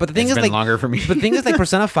into it. But the thing is, like, longer for me. But the thing is, like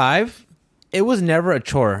Persona 5, it was never a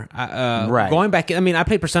chore. Going back, I mean, I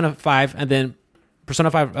played Persona 5 and then Persona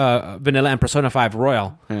 5 Vanilla and Persona 5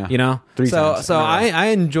 Royal. Yeah. 3 times. So I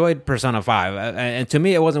enjoyed Persona 5, and to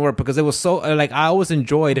me, it wasn't work because it was so like I always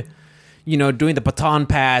enjoyed. Doing the baton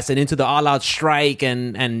pass and into the all-out strike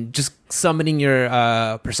and just summoning your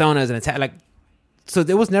personas and attack. Like, so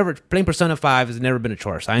there was never playing Persona 5 has never been a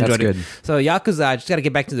chore. So I enjoyed it. So Yakuza, I just got to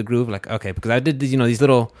get back to the groove. Like, okay, because I did these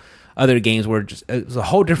little other games where it was a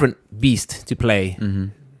whole different beast to play. Mm-hmm.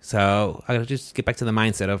 So I got to just get back to the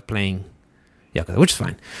mindset of playing Yakuza, which is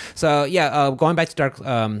fine. So yeah, going back to Dark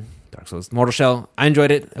Souls, Mortal Shell, I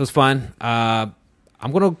enjoyed it. It was fun.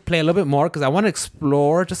 I'm going to play a little bit more because I want to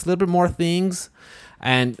explore just a little bit more things.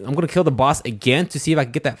 And I'm going to kill the boss again to see if I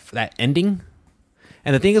can get that ending.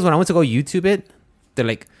 And the thing is, when I went to go YouTube it, they're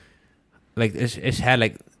like it had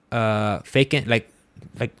like fake like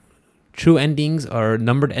true endings or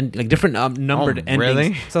numbered like different numbered endings.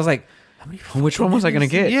 Really? So I was like, Which one was I gonna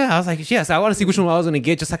get? Yeah, I was like, yes, I want to see which one I was gonna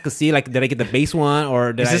get, just so I could see like, did I get the base one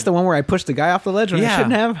or did Is this the one where I pushed the guy off the ledge when I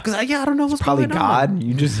shouldn't have? Because I don't know what's Probably going God. on.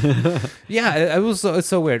 You just Yeah, it was it's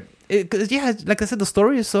so weird. Like I said, the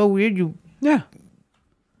story is so weird. yeah.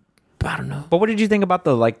 I don't know. But what did you think about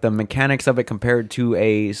the mechanics of it compared to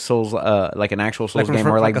a Souls, like an actual Souls game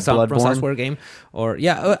or like a Bloodborne? Software game, or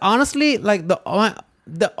honestly, like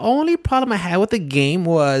the only problem I had with the game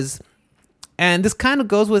was, and this kind of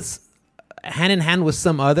goes with hand in hand with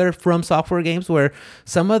some other From Software games, where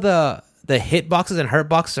some of the hitboxes and hurt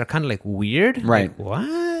boxes are kind of like weird. Right? Like,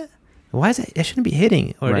 what? Why is it? It shouldn't be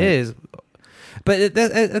hitting, or Right. it is. But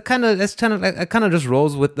it kind of just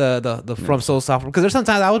rolls with the From Soul Software, because there's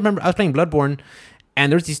sometimes I was playing Bloodborne,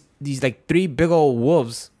 and there's these like 3 big old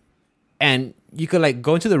wolves, and you could like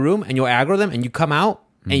go into the room and you'll aggro them and you come out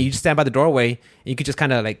and you just stand by the doorway and you could just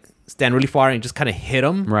kind of like stand really far and just kind of hit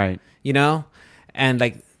them, Right. you know, and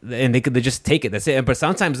like they just take it. That's it. But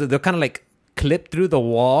sometimes they'll kind of like clip through the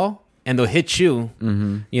wall and they'll hit you,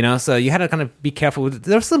 you know. So you had to kind of be careful.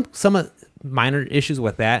 There's some minor issues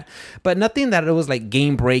with that, but nothing that it was like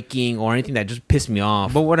game breaking or anything that just pissed me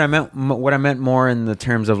off. But what I meant more in the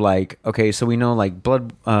terms of like, okay, so we know like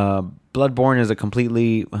Bloodborne is a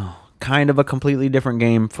completely different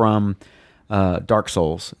game from Dark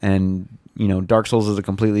Souls, and you know Dark Souls is a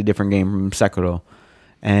completely different game from Sekiro,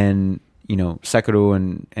 and you know Sekiro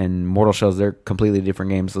and Mortal Shells, they're completely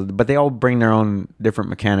different games, but they all bring their own different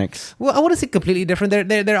mechanics. Well, I wouldn't say completely different.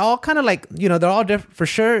 They're all kind of like, you know, they're all different for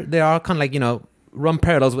sure. They are kind of like, you know, run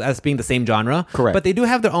parallels as being the same genre. Correct. But they do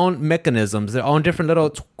have their own mechanisms, their own different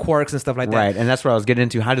little quirks and stuff like that. Right, and that's what I was getting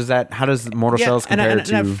into. How does Mortal Shells compare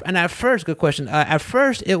to? And at first, good question. At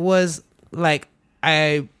first, it was like,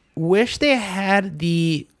 I wish they had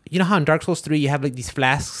you know how in Dark Souls 3 you have like these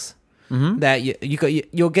flasks. That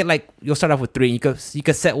you'll get like, you'll start off with 3. You could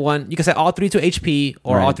set all 3 to HP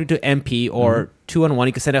or all 3 to MP or 2 on 1.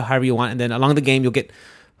 You can set it however you want, and then along the game you'll get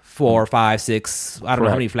 4, 5, 6. I don't know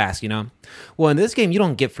how many flasks. You know. Well, in this game you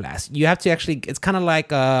don't get flasks. You have to actually. It's kind of like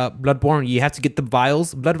Bloodborne. You have to get the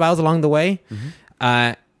blood vials along the way,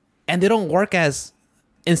 and they don't work as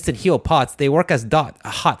instant heal pots. They work as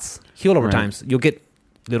hots, heal over times. You'll get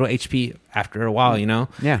little HP after a while, you know?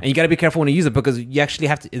 Yeah. And you got to be careful when you use it, because you actually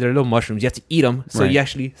have to, they're little mushrooms. You have to eat them. So you're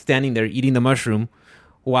actually standing there eating the mushroom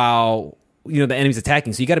while, you know, the enemy's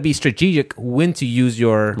attacking. So you got to be strategic when to use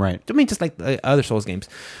your, I mean, just like the other Souls games.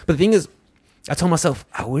 But the thing is, I told myself,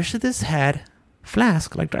 I wish that this had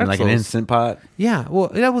flask like Dark Souls. Like an instant pot? Yeah. Well,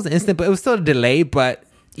 that wasn't instant, but it was still a delay. But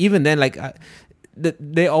even then, like,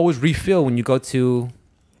 they always refill when you go to,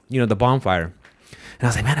 you know, the bonfire. And I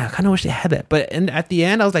was like, man, I kind of wish they had that. But at the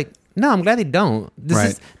end, I was like, no, I'm glad they don't.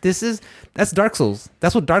 That's Dark Souls.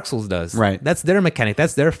 That's what Dark Souls does. Right. That's their mechanic.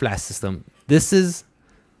 That's their flash system. This is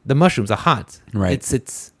the mushrooms, the hot. Right. It's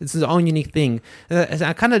its own unique thing. And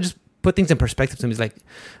I kind of just put things in perspective to me. It's like,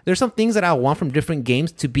 there's some things that I want from different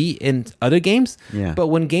games to be in other games. Yeah. But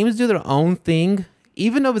when games do their own thing,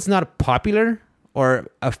 even though it's not popular or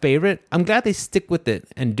a favorite, I'm glad they stick with it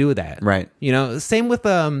and do that. Right. You know, same with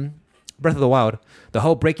Breath of the Wild, the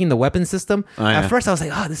whole breaking the weapon system. At first I was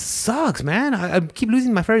like, oh, this sucks, man. I keep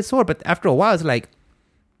losing my favorite sword. But after a while, it's like,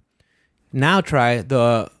 now try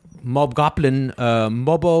the Mob Goblin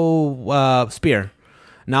Mobo spear.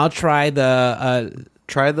 Now try the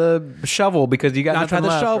shovel, because you got now try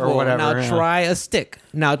the shovel. or whatever. Now try a stick.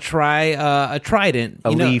 Now try a trident.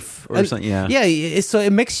 A leaf or something. Yeah. Yeah. So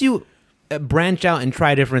it makes you branch out and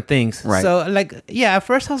try different things. Right. So like, yeah, at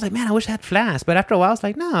first I was like, man, I wish I had flask. But after a while, I was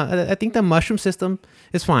like, no, I think the mushroom system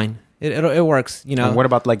is fine. It works, you know. And what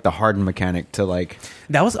about like the hardened mechanic to like?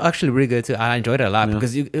 That was actually really good too. I enjoyed it a lot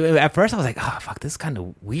because at first I was like, oh fuck, this is kind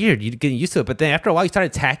of weird. You're getting used to it, but then after a while you start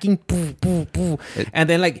attacking, and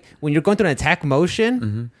then like when you're going through an attack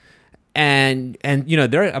motion, and you know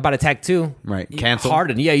they're about to attack too. Right, cancel.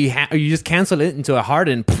 Harden. Yeah, you just cancel it into a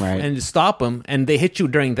harden, right, and just stop them, and they hit you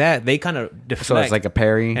during that. They kind of deflect. So it's like a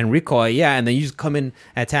parry and recoil. Yeah, and then you just come in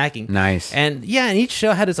attacking. Nice. And yeah, and each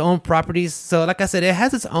shell had its own properties. So like I said, it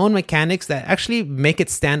has its own mechanics that actually make it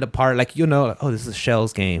stand apart. Like, you know, like, oh, this is a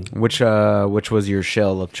Shell's game. Which was your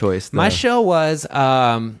shell of choice? My shell was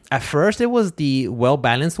at first it was the well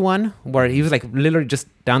balanced one where he was like literally just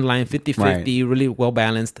down the line 50-50, really well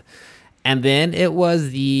balanced. And then it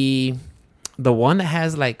was the one that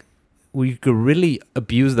has like where you could really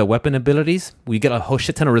abuse the weapon abilities. Where you get a whole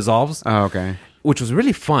shit ton of resolves. Oh, okay. Which was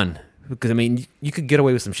really fun because I mean you could get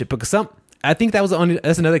away with some shit because I think that's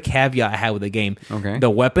another caveat I had with the game. Okay.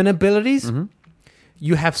 The weapon abilities,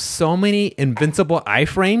 you have so many invincible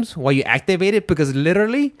iframes while you activate it because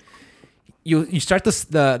literally you start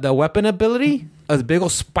the weapon ability a big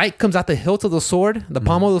old spike comes out the hilt of the sword, the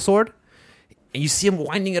pommel of the sword, and you see him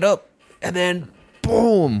winding it up, and then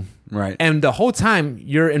boom. Right. And the whole time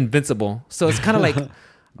you're invincible. So it's kind of like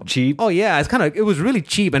cheap. Oh yeah, it was really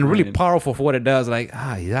cheap and really Right. powerful for what it does. Like,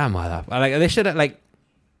 yeah, mother. Like they should have like.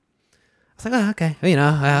 It's like, okay, you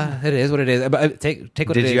know, it is what it is. But take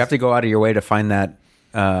what it is. Did you have to go out of your way to find that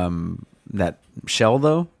that shell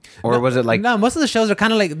though, or was it like no? Most of the shows are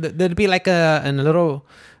kind of like there'd be like a little.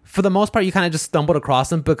 For the most part, you kind of just stumbled across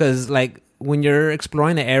them because like when you're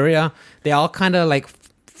exploring the area, they all kind of like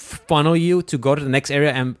funnel you to go to the next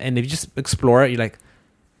area, and if you just explore it, you're like,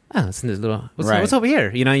 oh, it's in this little what's over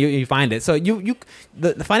here? You know, you find it. So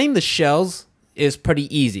the finding the shells is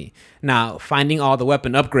pretty easy. Now finding all the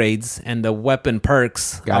weapon upgrades and the weapon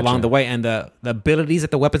perks along the way and the abilities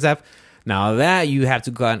that the weapons have. Now that you have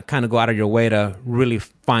to kind of go out of your way to really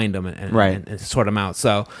find them and sort them out.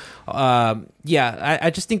 So,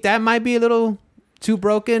 I just think that might be a little too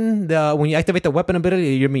broken. When you activate the weapon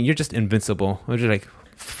ability, you're just invincible. You're just like,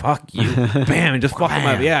 fuck you, bam, and just fuck them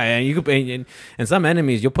up. Yeah, and you could, and some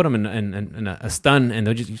enemies you'll put them in a stun and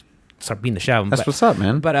they'll just start beating the shit out of them. That's what's up,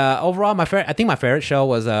 man. But overall, I think my favorite show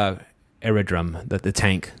was Aerodrum, the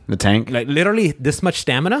tank. The tank, like literally this much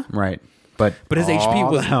stamina, right? But his HP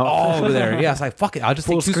was all over there. Yeah, it's like fuck it. I'll just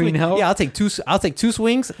Full take two screen swings. health? Yeah, I'll take two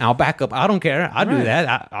swings and I'll back up. I don't care. I'll do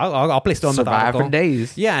that. I'll play Stone survive Methodical for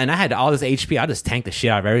days. Yeah, and I had all this HP. I'll just tank the shit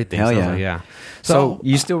out of everything. Hell So I was yeah. like, yeah. So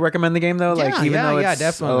you still recommend the game though, like Yeah, even yeah, though yeah, it's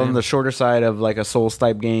definitely. on the shorter side of like a Souls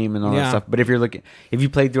type game and all that Yeah. stuff. But if you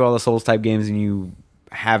played through all the Souls type games and you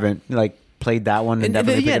haven't like played that one, then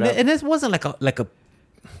definitely pick it up. And this wasn't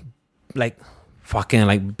like fucking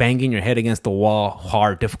like banging your head against the wall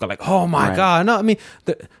hard difficult like oh my Right. god. No, I mean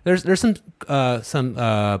there's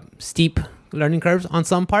some steep learning curves on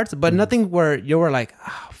some parts, but nothing where you were like,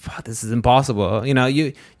 oh, fuck, this is impossible. You know,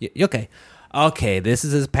 you okay, this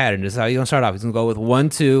is his pattern. This is how you're gonna start off. He's gonna go with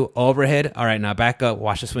 1-2 overhead. All right, now back up,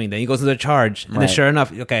 watch the swing. Then he goes to the charge, and then Right. sure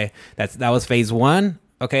enough, okay, that was phase 1.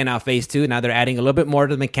 Okay, now phase 2. Now they're adding a little bit more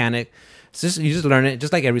to the mechanic. You just learn it,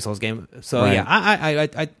 just like every Souls game. So Right.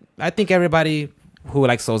 yeah, I think everybody who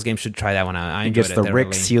likes Souls games should try that one out. I It enjoyed gets it the thoroughly.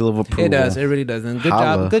 Rick seal of approval. It does. It really does. And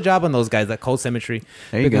Holla. good job on those guys. That Cold Symmetry.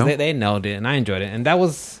 There you because go. They nailed it, and I enjoyed it. And that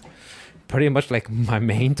was pretty much like my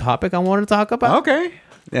main topic I wanted to talk about. Okay.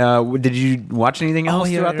 Did you watch anything else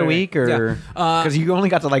throughout the week, or Yeah. because you only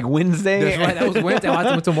got to like Wednesday? That's right. That was Wednesday.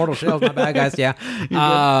 I went to Mortal Shells. My bad, guys. Yeah.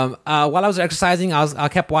 While I was exercising, I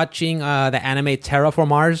kept watching the anime Terra for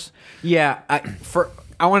Mars. Yeah,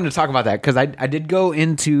 I wanted to talk about that because I did go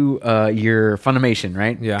into your Funimation,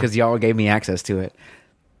 right? Yeah. Because y'all gave me access to it.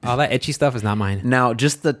 All that etchy stuff is not mine. Now,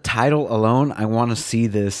 just the title alone, I want to see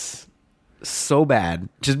this so bad,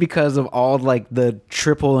 just because of all like the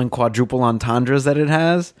triple and quadruple entendres that it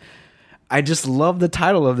has. I just love the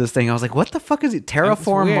title of this thing. I was like, what the fuck is it?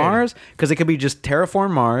 Terraform weird. Mars? Because it could be just Terraform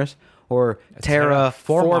Mars or Terra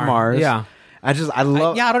for Mars. Yeah. I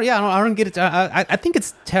love. I don't get it. I think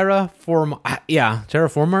it's Terraform. Yeah,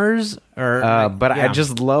 Terraformers or. But yeah. I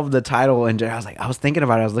just love the title, and I was thinking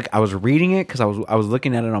about it. I was reading it because I was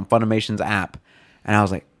looking at it on Funimation's app, and I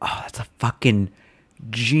was like, oh, that's a fucking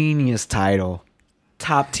genius title,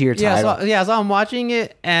 top tier title. So I'm watching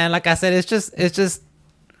it, and like I said, it's just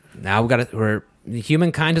now we're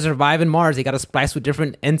humankind to survive in Mars. They got to splice with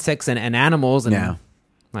different insects and animals, and Yeah.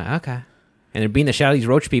 like, okay, and they're being the shadow of these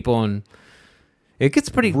roach people, and it gets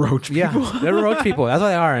pretty Roach people? Yeah, they're roach people. That's what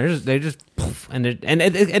they are. And they're just poof, and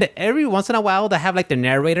every once in a while they have like the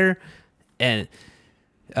narrator, and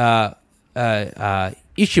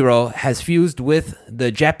Ichiro has fused with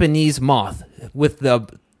the Japanese moth with the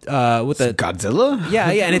Godzilla. yeah,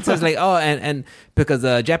 and it says like, oh, and because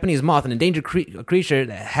the Japanese moth, an endangered creature,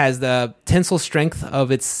 that has the tensile strength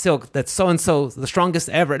of its silk that's so and so the strongest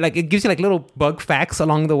ever. Like it gives you like little bug facts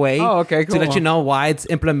along the way. Oh, okay, to let cool. you know why it's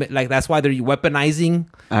implement. Like that's why they're weaponizing.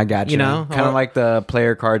 I got you. You know, kind of like the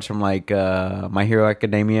player cards from like My Hero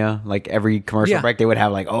Academia. Like every commercial Yeah. break, they would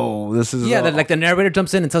have like, oh, this is Yeah, like the narrator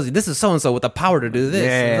jumps in and tells you this is so and so with the power to do this.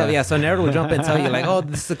 Yeah. So narrator will jump in and tell you like, oh,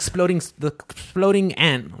 this is exploding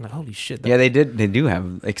ant. I'm like, holy shit. Yeah, they do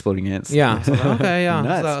have exploding ants. Yeah. So, okay. Yeah.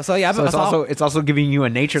 Nuts. So yeah. it's also giving you a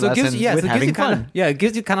nature lesson with having fun. It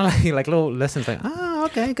gives you kind of like little lessons. Like, oh,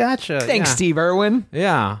 okay, gotcha. Thanks, yeah. Steve Irwin.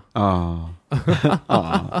 Yeah. Oh,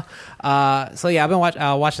 So yeah, I've been watch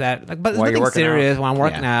that. Like, but it's While you're nothing working serious out. when I'm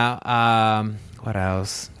working out. What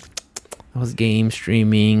else? I was game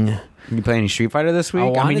streaming. you play any Street Fighter this week? I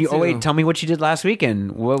mean, wanted wait, to. tell me what you did last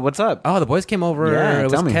weekend. What's up? Oh, the boys came over. Yeah, It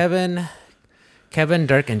was tell me. Kevin,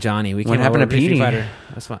 Dirk, and Johnny. We What came happened over to Street Petey? Fighter.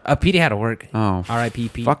 That's fine. Petey had to work. Oh, R.I.P.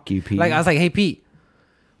 Pete. fuck you, Pete. Like I was like, hey Pete,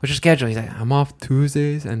 what's your schedule? He's like, I'm off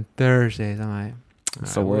Tuesdays and Thursdays. I'm like,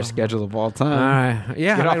 It's the worst schedule of all time. all right.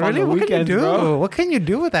 Yeah, Get like, off on really? the What weekends, can you do? bro. What can you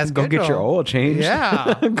do with that Go schedule? get your oil changed.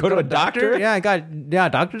 Yeah. Go to a doctor. Yeah, I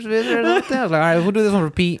got doctor's visit or something. I was like, all right, we'll do this on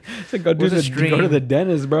repeat. So go Where's the stream? go to the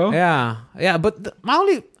dentist, bro. Yeah, but my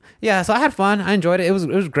only so I had fun. I enjoyed it. It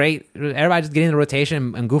was great. Everybody just getting in the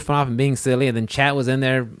rotation and goofing off and being silly, and then Chat was in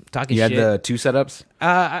there talking You shit. had the 2 setups.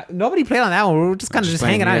 Nobody played on that one. We were just kind of just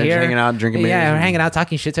playing, hanging out here, hanging out, drinking beers. Yeah, we're hanging out,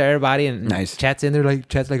 talking shit to everybody, and Nice. Chat's in there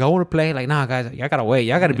Chat's like, I want to play. Like, nah, guys, y'all gotta wait.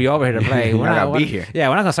 Y'all gotta be over here to play. Y'all gotta be here. Yeah,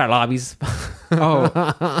 we're not gonna start lobbies.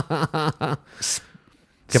 Oh,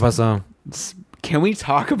 ¿Qué pasó? can we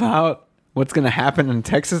talk about what's gonna happen in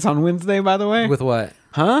Texas on Wednesday? By the way, With what?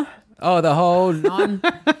 huh? Oh, the whole non.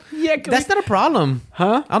 Yeah, That's not a problem.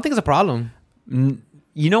 huh? I don't think it's a problem.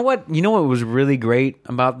 You know what? You know what was really great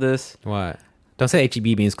about this? What? Don't say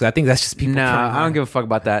HEB beans because I think that's just people. Nah, trying- I don't give a fuck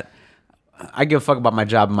about that. I give a fuck about my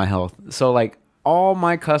job and my health. So like, all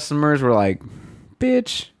my customers were like,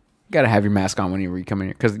 "Bitch, you gotta have your mask on when you come in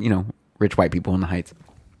here," because rich white people in the Heights.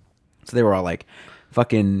 So they were all like,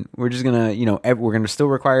 "Fucking, we're just gonna, we're gonna still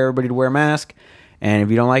require everybody to wear a mask." And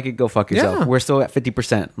if you don't like it, go fuck yourself. Yeah. We're still at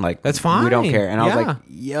 50%. Like, That's fine. We don't care. And I was Yeah. like,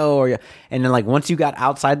 yo, yeah. And then like once you got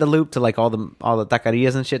outside the loop to like all the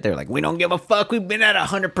taquerias and shit, they're like, we don't give a fuck. We've been at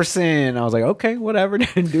 100%. I was like, okay, whatever.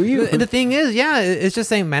 Do you? The thing is, it's just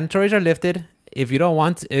saying mandatories are lifted. If you don't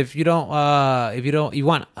want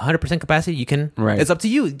 100% capacity, you can. Right. It's up to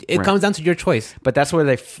you. It Right. comes down to your choice. But that's where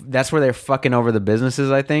they're fucking over the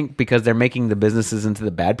businesses, I think, because they're making the businesses into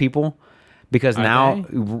the bad people. Because now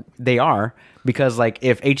they are. Because like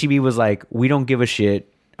if HEB was like, we don't give a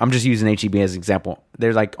shit. I'm just using HEB as an example.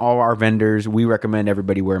 They're like, all our vendors, we recommend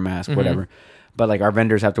everybody wear a mask, whatever. But like our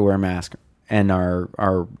vendors have to wear a mask, and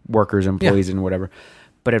our workers, employees, and whatever.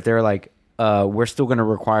 But if they're like, we're still going to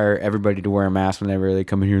require everybody to wear a mask whenever they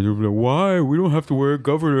come in here. They're like, why? We don't have to wear it.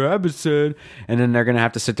 Governor Abbott said. And then they're going to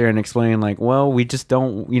have to sit there and explain like, well, we just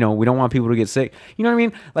don't, we don't want people to get sick. You know what I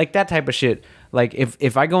mean? Like that type of shit. Like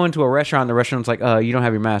if I go into a restaurant, the restaurant's like, you don't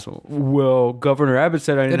have your mask. Well, Governor Abbott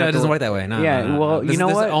said I didn't. No, have it to doesn't wear-" work that way. No, Yeah. no. Well, This, you know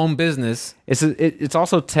this what? is own business. It's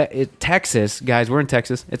also Texas, guys. We're in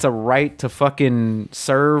Texas. It's a right to fucking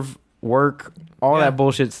serve, work, all that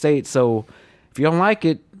bullshit state. So if you don't like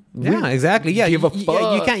it, Yeah, exactly. Yeah, give a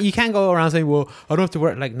you can't go around saying, "Well, I don't have to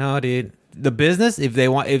work." Like, no, dude. The business, if they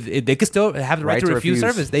want, if they could still have the right to refuse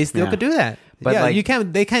service, they still could do that. But, yeah, like, you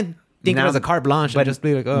can't. They can't think of it as a carte blanche and just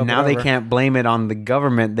be like, "Oh, now whatever." they can't blame it on the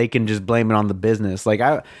government. They can just blame it on the business. Like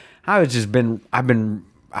I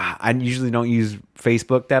usually don't use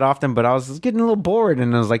Facebook that often, but I was getting a little bored,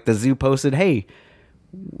 and I was like, the zoo posted, "Hey,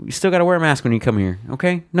 you still got to wear a mask when you come here,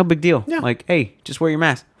 okay? No big deal. Yeah. Like, hey, just wear your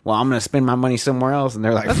mask." Well, I'm gonna spend my money somewhere else, and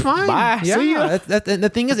they're like, That's fine. Bye. Yeah, See ya. the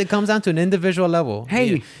thing is, it comes down to an individual level.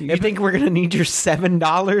 Hey, you think we're gonna need your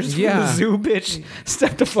 $7 from Yeah. the zoo, bitch?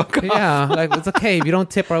 Step the fuck up. Yeah, like it's okay if you don't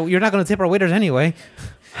tip you're not going to tip our waiters anyway.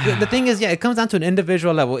 The thing is, it comes down to an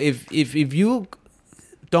individual level. If you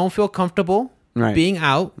don't feel comfortable Right. being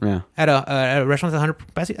out Yeah. at a restaurant that's 100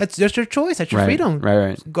 capacity, that's just your choice. That's your freedom.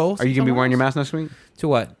 Right. Go. Are you gonna be somewhere wearing your else. mask next week? To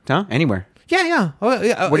what? Huh? Anywhere. Yeah. Oh,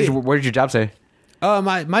 yeah. What did your job say?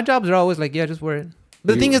 My jobs are always like, just wear it.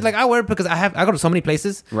 But the thing is, like, I wear it because I go to so many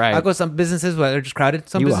places. Right. I go to some businesses where they're just crowded.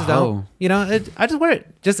 Some You a businesses hoe. don't. I just wear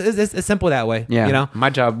it. Just it's simple that way. Yeah. You know.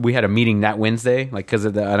 My job, we had a meeting that Wednesday, like, because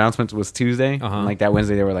the announcement was Tuesday. Uh-huh. Like, that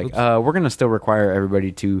Wednesday, they were like, we're going to still require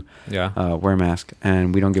everybody to wear a mask,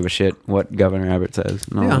 and we don't give a shit what Governor Abbott says.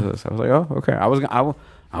 And all of this. I was like, oh, okay. I wasn't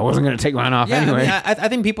going to take mine off anyway. I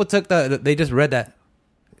think people took they just read that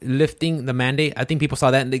lifting the mandate. I think people saw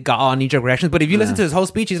that and they got all knee-jerk reactions. But if you listen to his whole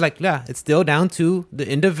speech, he's like, it's still down to the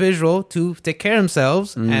individual to take care of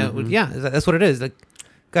themselves. And that's what it is. Like,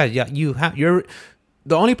 guys, you're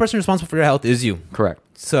the only person responsible for your health is you. Correct.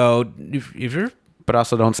 So if you're But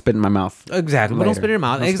also don't spit in my mouth. exactly, but don't spit in your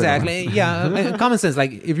mouth. Don't spit in my Exactly. Yeah, common sense.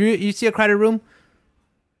 Like if you see a crowded room,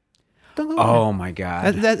 don't go. Oh, my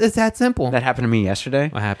God. It's that simple. That happened to me yesterday.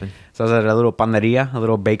 What happened? So I was at a little panaderia, a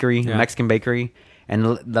little bakery, Yeah. a Mexican bakery,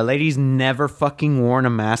 and the lady's never fucking worn a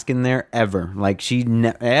mask in there ever. Like she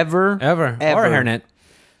ever Or a hairnet.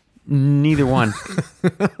 Neither one.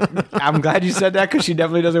 I'm glad you said that because she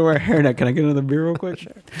definitely doesn't wear a hairnet. Can I get another beer real quick?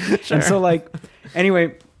 Sure. And so like,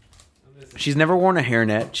 anyway, she's never worn a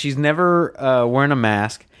hairnet. She's never wearing a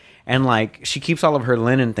mask. And like she keeps all of her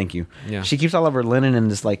linen, thank you. Yeah. She keeps all of her linen in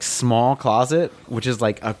this like small closet, which is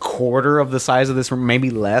like a quarter of the size of this room,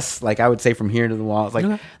 maybe less. Like I would say from here to the wall,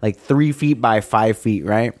 it's like 3 feet by 5 feet,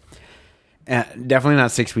 right? Definitely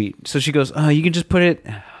not 6 feet. So she goes, "Oh, you can just put it."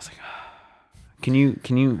 I was like, "Can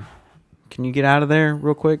you can you get out of there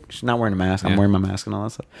real quick? She's not wearing a mask. I'm wearing my mask and all that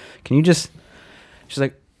stuff. Can you just? She's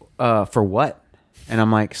like, for what? And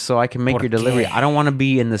I'm like, so I can make your delivery. I don't want to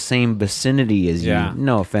be in the same vicinity as you.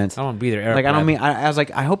 No offense. I don't want to be there. Like, I don't mean, I was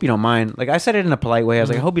like, I hope you don't mind. Like, I said it in a polite way. I was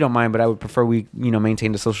like, I hope you don't mind, but I would prefer we,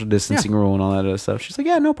 maintain the social distancing rule and all that other stuff. She's like,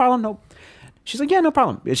 yeah, no problem. Nope. She's like, yeah, no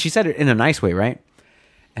problem. She said it in a nice way, right?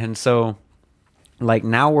 And so, like,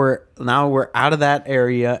 now we're out of that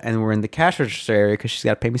area and we're in the cash register area because she's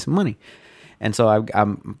got to pay me some money. And so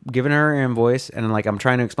I'm giving her her invoice and like I'm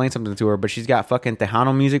trying to explain something to her, but she's got fucking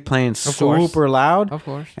Tejano music playing super loud. Of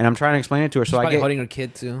course. And I'm trying to explain it to her. She's So I get holding her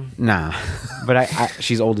kid too. Nah, but I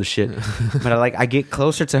she's old as shit. But I get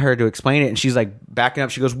closer to her to explain it, and she's like backing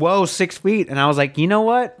up. She goes, "Whoa, 6 feet!" And I was like, "You know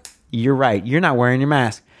what? You're right. You're not wearing your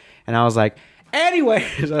mask." And I was like, "Anyway,"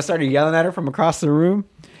 so I started yelling at her from across the room,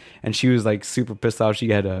 and she was like super pissed off.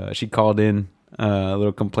 She called in. A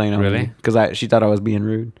little complaint on me because she thought I was being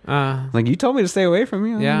rude. Like, you told me to stay away from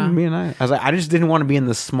me. I'm being nice. I was like, I just didn't want to be in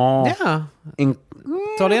the small.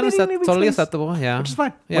 Totally acceptable. Yeah, which is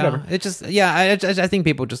fine. Yeah. Whatever. It just I think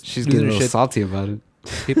people just she's getting a little salty about it.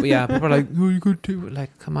 People are like, oh, you good too.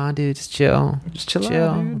 Like, come on, dude, just chill, chill.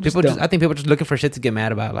 Out, people I think people are just looking for shit to get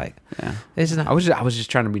mad about. Like, it's just not. I was just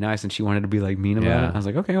trying to be nice, and she wanted to be like mean about it. I was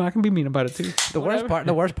like, okay, well, I can be mean about it too. The worst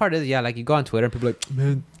part is like you go on Twitter and people are like,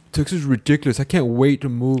 man, Texas is ridiculous. I can't wait to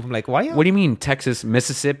move. I'm like, why? What do you mean, Texas,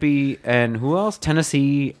 Mississippi, and who else?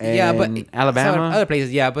 Tennessee, and but Alabama, other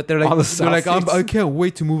places. Yeah, but they're like, I can't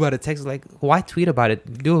wait to move out of Texas. Like, why tweet about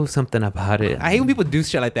it? Do something about it. I hate when people do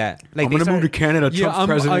shit like that. Like, I'm gonna move to Canada. Trump's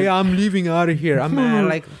president. I'm leaving out of here. I'm mad.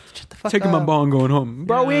 Like, shut the fuck taking up. my ball and going home,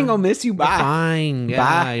 bro. We ain't gonna miss you. Bye. You're fine.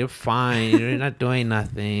 Yeah, bye. You're fine. You're not doing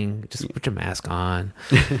nothing. Just put your mask on.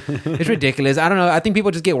 It's ridiculous. I don't know. I think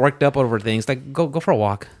people just get worked up over things. Like, go for a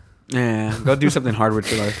walk. Yeah, go do something hard with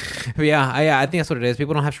your life. Yeah, I think that's what it is.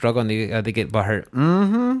 People don't have struggle and they get butthurt.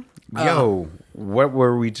 Yo, what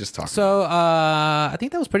were we just talking about? So, I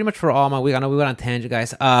think that was pretty much for all my week. I know we went on tangent,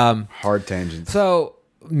 guys. Hard tangents. So,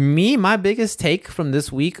 my biggest take from this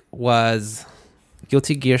week was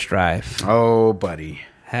Guilty Gear Strive. Oh, buddy.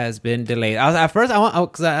 Has been delayed. I follow some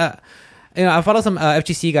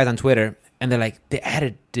FGC guys on Twitter, and they're like, they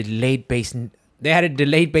added a delay to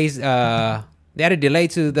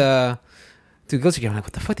Guilty Gear. I'm like,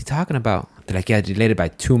 what the fuck are you talking about? They're like, yeah, delayed it by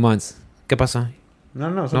 2 months. ¿Qué pasó?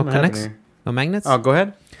 No connects? No magnets? Oh, go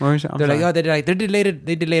ahead. They're like, oh, they delayed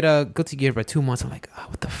Guilty Gear by 2 months. I'm like, oh,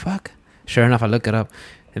 what the fuck? Sure enough, I look it up,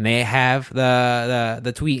 and they have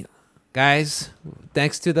the tweet. Guys,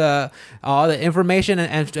 thanks to all the information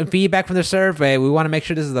and feedback from the survey, we want to make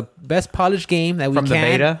sure this is the best polished game that we can. From the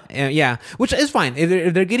beta? Yeah, which is fine.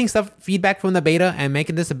 If they're getting feedback from the beta and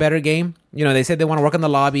making this a better game, they said they want to work on the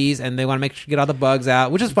lobbies and they want to make sure get all the bugs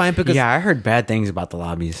out, which is fine because... Yeah, I heard bad things about the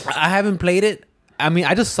lobbies. I haven't played it. I mean,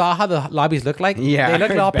 I just saw how the lobbies look like. Yeah, they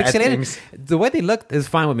look all pixelated. Things. The way they look is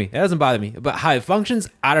fine with me. It doesn't bother me. But how it functions,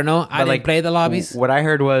 I don't know. I didn't play the lobbies. What I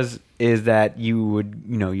heard is that you would,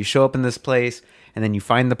 you show up in this place and then you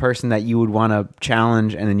find the person that you would want to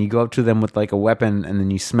challenge, and then you go up to them with like a weapon, and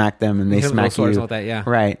then you smack them, and they smack you. Like that, yeah.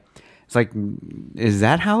 Right. It's like, is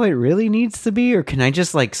that how it really needs to be, or can I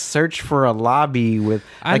just like search for a lobby with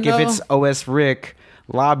like if it's OS Rick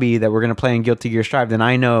lobby that we're gonna play in Guilty Gear Strive, then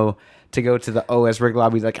I know to go to the OS Rick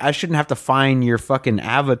lobby. Like, I shouldn't have to find your fucking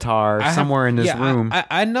avatar somewhere in this room.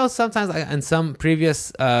 I know sometimes in some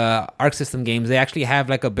previous Arc System games, they actually have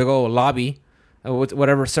like a big old lobby,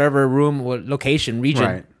 whatever server room or location region,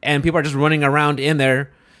 right. And people are just running around in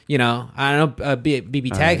there. I don't know.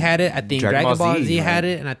 BB Tag had it. I think Dragon Ball Z had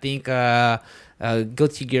it, and I think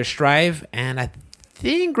Guilty Gear Strive, and I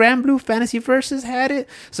think Grand Blue Fantasy Versus had it.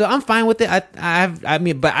 So I'm fine with it. But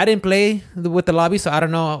I didn't play with the lobby, so I don't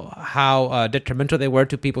know how detrimental they were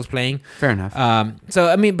to people's playing. Fair enough.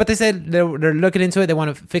 But they said they're looking into it. They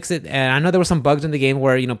want to fix it, and I know there were some bugs in the game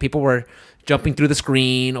where people were jumping through the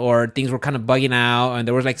screen or things were kind of bugging out, and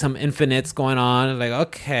there was like some infinites going on. Like,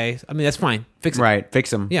 okay, that's fine. Fix it. Right, fix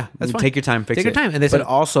them. Yeah, that's fine. Take your time. Take your time. And they said,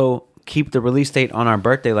 also keep the release date on our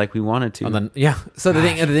birthday like we wanted to. So the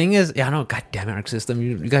thing is, I know, God damn it, Arc System,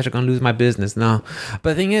 you guys are gonna lose my business. No, but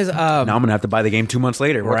the thing is, now I'm gonna have to buy the game 2 months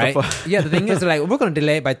later. What right? the fuck? Yeah, the thing is, like, we're gonna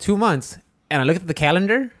delay it by 2 months, and I look at the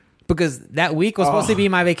calendar because that week was supposed to be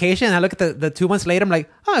my vacation. And I look at the 2 months later, I'm like,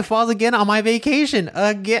 oh, it falls again on my vacation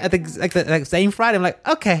again at the same Friday. I'm like,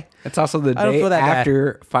 okay. It's also the day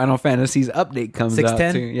after Final Fantasy's update comes out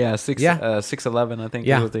too. Yeah, 6/11 I think.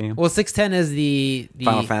 Yeah. Was the well, 6/10 is the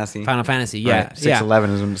Final Fantasy. Final Fantasy. Yeah, right.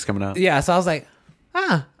 6/11 is when it's coming out. Yeah, so I was like,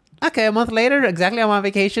 okay, a month later, exactly on my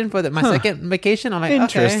vacation for my second vacation. I'm like,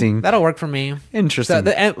 Interesting. okay, that'll work for me. Interesting.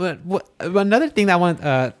 So another thing that one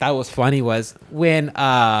that was funny was when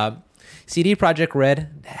CD Projekt Red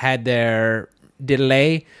had their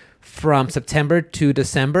delay from September to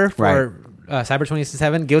December for Cyber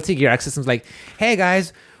 2077. Guilty Gear X Systems like, hey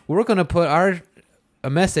guys, we're gonna put a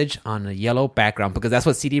message on a yellow background because that's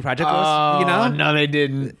what CD Projekt was. You know? No, they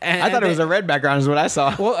didn't. And- I thought it and was a red background is what I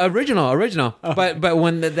saw. Well, original. But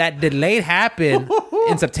when that delay happened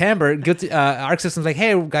in September, Arc Systems like,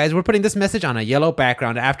 hey guys, we're putting this message on a yellow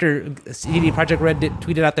background after CD Projekt Red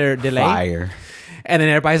tweeted out their delay. Fire. And then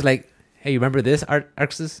everybody's like, hey, you remember this,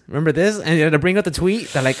 Arc Systems? Remember this? And they bring up the tweet.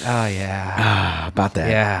 They're like, oh yeah, About that.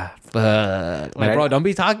 yeah. Fuck. Like, Right. bro, don't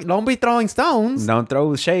be throwing stones Don't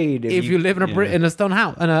throw shade if you live in a stone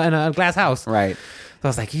house, in a glass house. Right. So I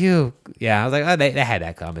was like, I was like, oh, they had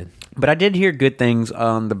that coming. But I did hear good things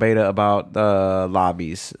on the beta about the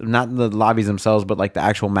lobbies. Not the lobbies themselves, but like the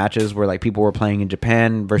actual matches where like people were playing in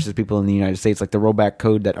Japan versus people in the United States. Like the rollback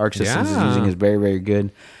code that Arc Systems is Yeah. using is very, very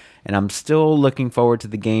good. And I'm still looking forward to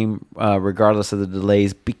the game regardless of the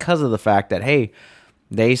delays because of the fact that, hey,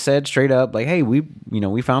 they said straight up, like, hey, we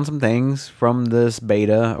found some things from this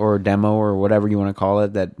beta or demo or whatever you want to call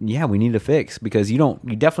it that, yeah, we need to fix because you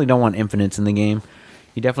definitely don't want infinites in the game.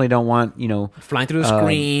 You definitely don't want, Flying through the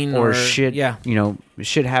screen or shit. Yeah.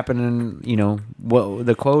 Shit happening. What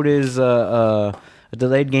the quote is: a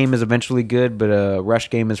delayed game is eventually good, but a rush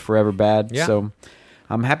game is forever bad. Yeah. So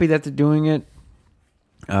I'm happy that they're doing it.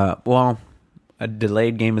 A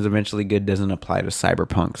delayed game is eventually good doesn't apply to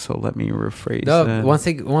Cyberpunk. So let me rephrase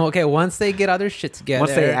that. Once they get other shit together,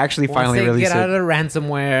 Once they actually finally once they release get out it. of the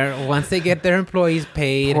ransomware, once they get their employees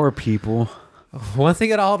paid, Poor people. once they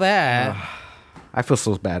get all that, I feel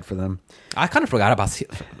so bad for them. I kind of forgot about.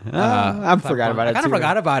 I forgot about it. I kind of too.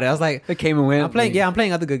 forgot about it. I was like, It came and went. I'm playing. Yeah, I'm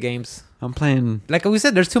playing other good games. I'm playing. Like we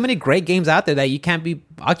said, there's too many great games out there that you can't be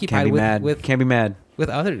occupied Can't be with mad. Can't be mad. with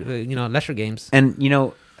other lesser games. And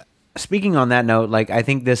speaking on that note, like I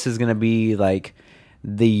think this is gonna be like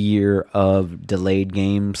the year of delayed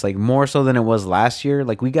games, like more so than it was last year.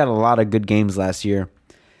 Like we got a lot of good games last year,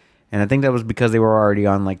 and I think that was because they were already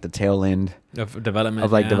on like the tail end Of development.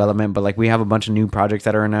 of like development. But like we have a bunch of new projects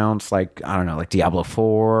that are announced, like I don't know, like Diablo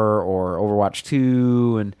 4 or Overwatch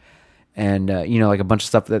 2, and like a bunch of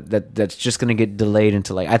stuff that's just gonna get delayed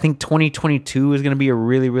into like I think 2022 is gonna be a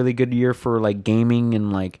really really good year for like gaming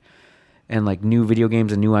and like new video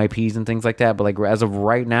games and new IPs and things like that. But like as of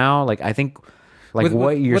right now, like I think like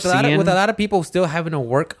what you're seeing with a lot of people still having to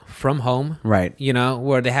work from home, right?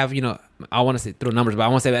 Where they have I want to say through numbers, but I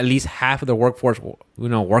want to say at least half of the workforce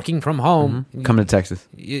working from home. Come to Texas.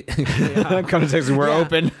 Yeah. Come to Texas. We're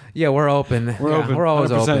open. Yeah, we're open. We're open, We're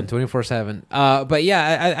always 100%. open, 24/7. But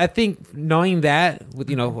yeah, I think knowing that, with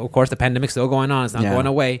of course, the pandemic's still going on. It's not Yeah. going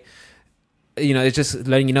away. It's just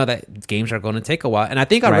letting you know that games are going to take a while. And I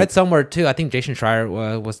think I Right. read somewhere too. I think Jason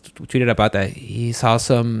Schreier was tweeted about that. He saw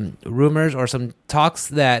some rumors or some talks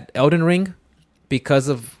that Elden Ring, because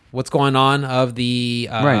of what's going on of the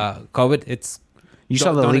Right. COVID, it's You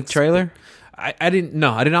saw the don't leak ex- trailer? I didn't.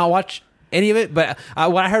 No, I did not watch any of it. But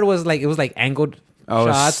what I heard was like it was like angled. Oh,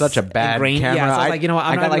 it's shots such a and bad grain. camera. Yeah, so I was like, what? I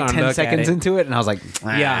I'm got not like even gonna 10 look at seconds it. into it, and I was like,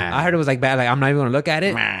 Yeah, I heard it was like bad. Like I'm not even gonna look at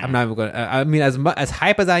it. I'm not even gonna. I mean, as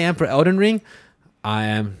hype as I am for Elden Ring, I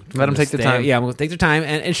am. Let 'em take their time. Yeah, I'm gonna take their time.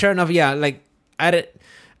 And sure enough, yeah, like I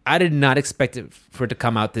did not expect it for it to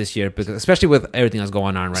come out this year because especially with everything that's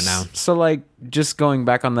going on right now. So like just going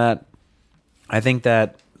back on that, I think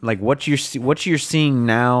that like what you're seeing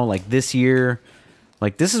now, like this year,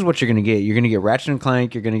 like this is what you're gonna get. You're gonna get Ratchet and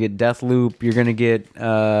Clank. You're gonna get Deathloop. You're gonna get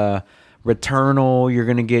Returnal. You're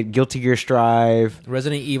gonna get Guilty Gear Strive.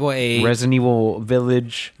 Resident Evil 8. Resident Evil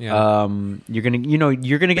Village. Yeah. You're gonna get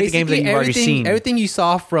the games that you've already seen. Everything you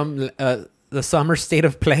saw from the summer state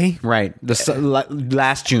of play. Right.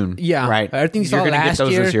 Last June. Yeah. Right. Everything you saw You're gonna last get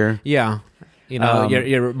those year. this year. Yeah. Your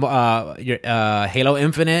Halo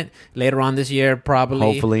Infinite later on this year, probably.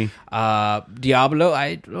 Hopefully. Diablo,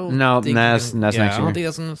 I don't No, think that's next I year. don't think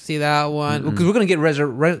that's going to see that one. Because we're going to get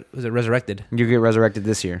Resurrected. You get Resurrected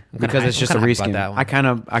this year because it's just a I'm kinda hype reskin. about that one.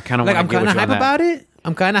 I kind of Like, want I'm to get kind of with you on hype that. about it.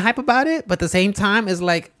 I'm kind of hype about it. But at the same time, it's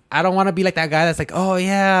like, I don't want to be like that guy that's like, oh,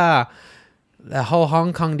 yeah. The whole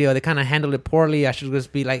Hong Kong deal, they kind of handled it poorly. I should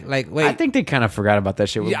just be like, wait. I think they kind of forgot about that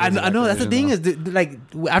shit. With Yeah, I know. That's the thing Blizzard is, like,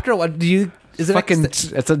 after what do you? Is it fucking. like,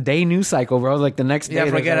 It's a day news cycle, bro. Like the next day. yeah,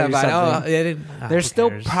 there's forget already about it. Oh, something. it didn't, They're who still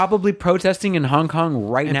cares? probably protesting in Hong Kong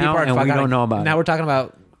right now, people are and we fucking don't like- know about Now it. we're talking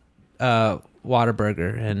about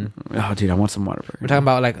Whataburger, and Oh, dude, I want some Whataburger. we're talking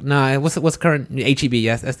about like what's current HEB?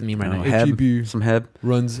 Yes, that's the meme right now. Heb, HEB some Heb.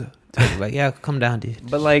 runs So like, yeah, come down, dude.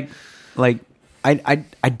 But like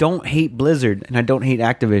I don't hate Blizzard and I don't hate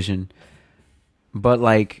Activision, but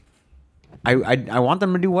like I want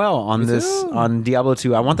them to do well on on Diablo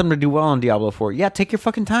 2. I want them to do well on Diablo 4. Yeah, take your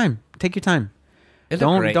fucking time. Take your time.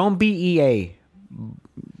 Don't be EA.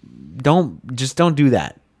 Don't do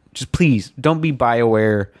that. Just please don't be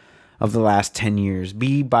BioWare of the last 10 years.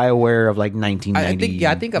 Be BioWare of like 1990.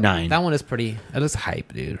 I think that one is pretty. It looks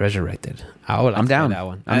hype, dude. Resurrected. I'm down. That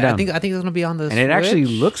one. I'm down. I think it's gonna be on the. And Switch. it actually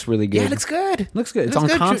looks really good. Yeah, it looks good. Looks good. It's on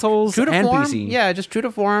consoles true to and form. PC. Yeah, just true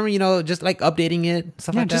to form. You know, just like updating it,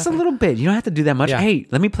 stuff like that. Just a little bit. You don't have to do that much. Yeah. Hey,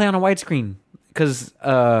 let me play on a widescreen because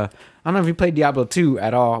I don't know if you played Diablo 2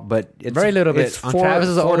 at all, but it's very little bit. It's On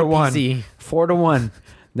Travis's old PC. 4-1.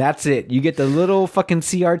 That's it. You get the little fucking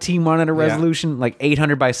CRT monitor resolution, like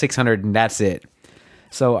 800 by 600, and that's it.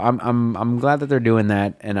 So I'm glad that they're doing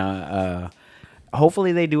that, and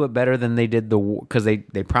hopefully they do it better than they did because they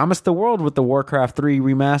promised the world with the Warcraft 3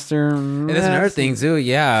 remaster. And that's another thing too.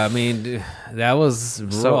 Yeah, I mean that was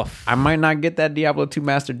rough. I might not get that Diablo 2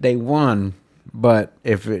 master day one, but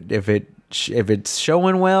if it's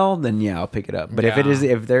showing well, then yeah, I'll pick it up. But if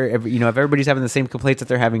everybody's having the same complaints that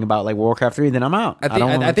they're having about like Warcraft 3, then I'm out.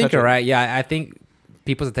 I think you're right. Yeah, I think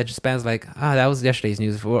people's attention spans like, that was yesterday's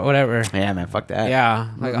news or whatever. Yeah, man, fuck that.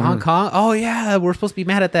 Yeah, like Hong Kong. Oh yeah, we're supposed to be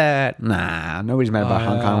mad at that. Nah, nobody's mad about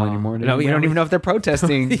Hong Kong anymore. No, we don't even know if they're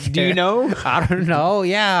protesting. Do you know? I don't know.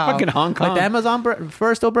 Yeah, fucking Hong Kong. Like the Amazon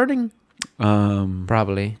first still burning.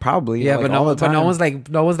 Probably. Yeah, like, but no one's like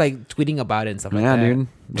tweeting about it and stuff like that. Yeah, dude.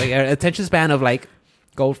 Like attention span of like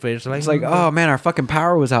goldfish. Like it's like, oh man, our fucking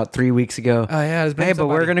power was out 3 weeks ago. Oh yeah, hey, but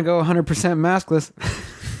we're gonna go 100% maskless.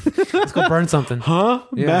 Let's go burn something. Huh?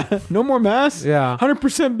 Yeah. No more masks? Yeah.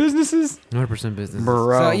 100% businesses? 100% business.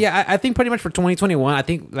 Bro. So yeah, I think pretty much for 2021, I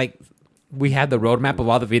think like we had the roadmap of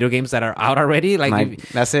all the video games that are out already. Like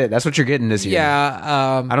that's it. That's what you're getting this year.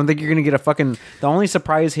 Yeah. I don't think you're gonna get a fucking. The only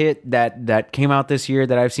surprise hit that came out this year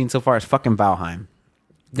that I've seen so far is fucking Valheim.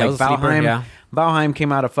 That was Valheim. Yeah. Valheim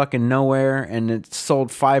came out of fucking nowhere and it sold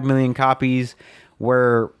 5 million copies.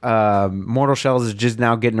 Where Mortal Shells is just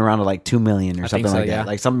now getting around to like 2 million or something like that,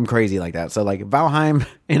 like something crazy like that. So like Valheim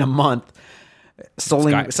in a month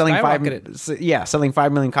selling 5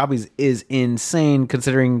 million copies is insane,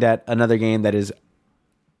 considering that another game that is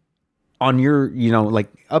on your like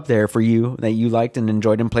up there for you that you liked and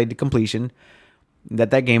enjoyed and played to completion.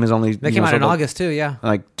 That game is only that came out in August too, yeah,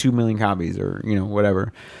 like 2 million copies or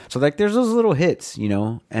whatever. So like there's those little hits,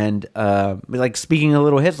 and like speaking of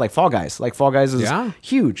little hits, like Fall Guys is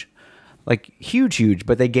huge, like huge.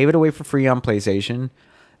 But they gave it away for free on PlayStation,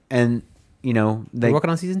 and they're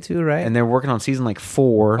working on season 2, right? And they're working on season like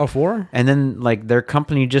 4. Oh, 4? And then like their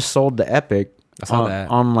company just sold to Epic. I saw that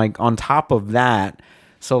on top of that.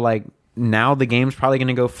 So like. Now the game's probably going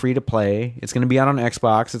to go free to play. It's going to be out on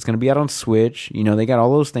Xbox. It's going to be out on Switch. They got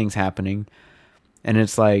all those things happening. And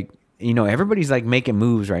it's like, everybody's like making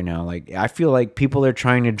moves right now. Like I feel like people are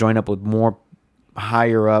trying to join up with more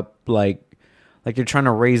higher up, like they're trying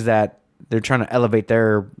to raise that. They're trying to elevate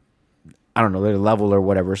their level or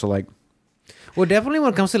whatever. So like, well, definitely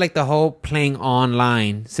when it comes to like the whole playing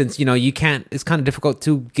online, since you can't, it's kind of difficult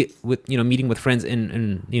to get with meeting with friends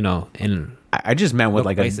in I just meant with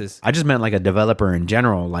like a developer in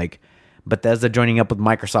general, like Bethesda joining up with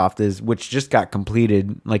Microsoft which just got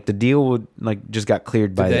completed. Like the deal would just got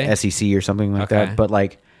cleared by the SEC or something like that. But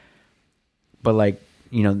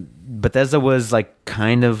Bethesda was like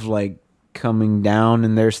kind of like coming down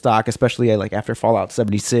in their stock, especially like after Fallout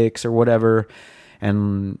 76 or whatever,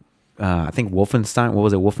 and. I think Wolfenstein. What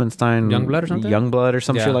was it? Wolfenstein, Youngblood or something. Youngblood or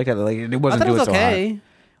some shit like that. Like it wasn't doing so hot. It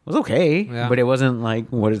was okay, but it wasn't like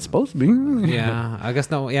what it's supposed to be. Yeah, I guess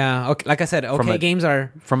no. Yeah, okay. Like I said, games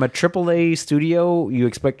are from a AAA studio. You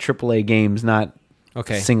expect AAA games, not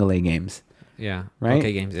single A games. Yeah, right.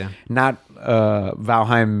 Okay, games. Yeah, not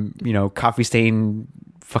Valheim. Coffee Stain,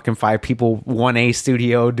 fucking 5 people, 1A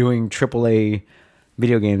studio doing AAA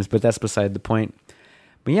video games. But that's beside the point.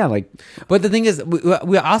 But yeah, but the thing is,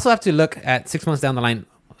 we also have to look at 6 months down the line.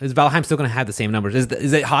 Is Valheim still going to have the same numbers?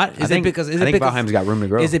 Is it hot? I think Valheim's got room to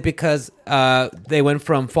grow. Is it because they went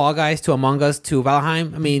from Fall Guys to Among Us to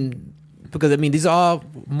Valheim? I mean, because these are all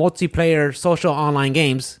multiplayer social online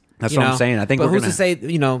games. That's what I'm saying. I think. But who's to say?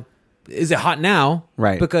 Is it hot now?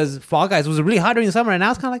 Right. Because Fall Guys was really hot during the summer, and now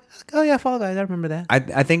it's kind of like, oh yeah, Fall Guys. I remember that.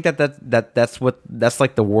 I think that's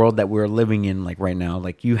like the world that we're living in like right now.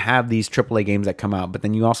 Like you have these AAA games that come out, but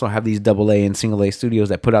then you also have these AA and single A studios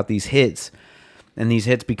that put out these hits, and these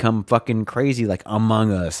hits become fucking crazy. Like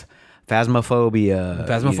Among Us, Phasmophobia.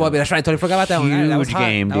 That's right. I totally forgot about that one. That was huge hot.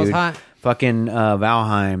 game, dude. That was hot. Fucking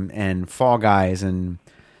Valheim and Fall Guys and.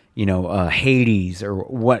 Hades or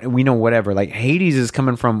whatever. Like Hades is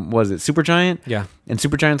coming from, was it Supergiant? Yeah. And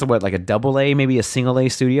Supergiant's what, like a double A, maybe a single A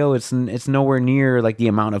studio. It's nowhere near like the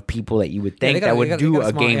amount of people that you would think that would do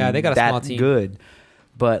a game they got a small that team. good.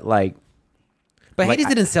 But like, But Hades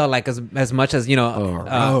didn't sell like as much as it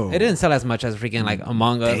didn't sell as much as freaking like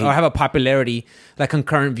Among Us, or have a popularity like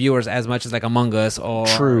concurrent viewers as much as like Among Us or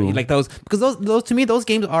True. like those, because those to me, those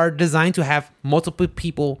games are designed to have multiple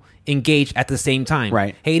people engaged at the same time.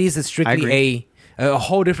 Right. Hades is strictly a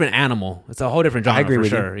whole different animal. It's a whole different genre. I agree for with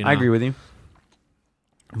sure. you. I agree with you.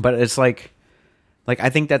 But it's like I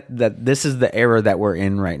think that this is the era that we're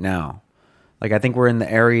in right now. Like I think we're in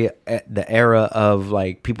the era of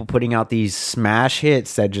like people putting out these smash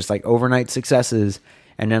hits that just like overnight successes,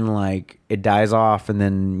 and then like it dies off, and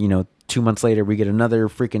then 2 months later we get another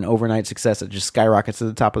freaking overnight success that just skyrockets to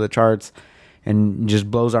the top of the charts and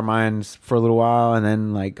just blows our minds for a little while, and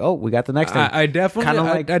then like, oh, we got the next thing. I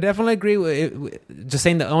definitely agree with it. Just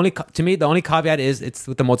saying, the only caveat is it's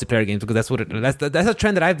with the multiplayer games, because that's a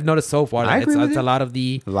trend that I've noticed so far. I agree with it's you. a lot of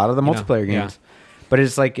the multiplayer games. Yeah. But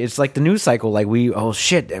it's like the news cycle. Like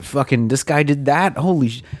this guy did that.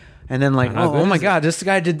 Holy and then like, oh my god, this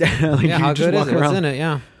guy did that. Like, yeah, how good is it? What's in it?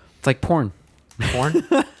 Yeah, it's like porn.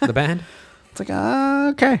 The band. It's like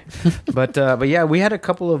okay, but yeah, we had a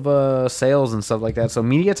couple of sales and stuff like that. So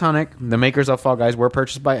Mediatonic, the makers of Fall Guys, were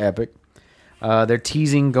purchased by Epic. They're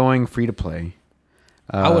teasing going free to play.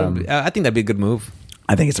 I think that'd be a good move.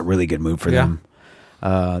 I think it's a really good move for them.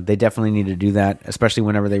 They definitely need to do that, especially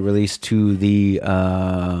whenever they release to the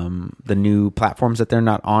new platforms that they're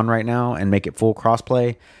not on right now, and make it full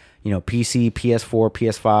crossplay. PC, PS4,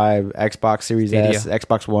 PS5, Xbox Series Stadia. S,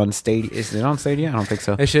 Xbox One, Stadia. Is it on Stadia? I don't think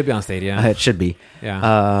so. It should be on Stadia. It should be.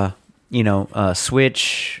 Yeah.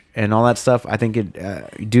 Switch and all that stuff. I think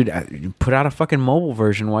dude, put out a fucking mobile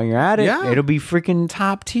version while you're at it. Yeah. It'll be freaking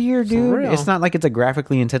top tier, dude. real. It's not like it's a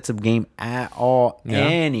graphically intensive game at all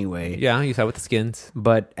anyway. Yeah, you saw with the skins.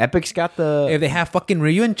 But Epic's got If they have fucking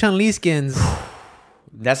Ryu and Chun-Li skins.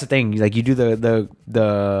 That's the thing. Like you do the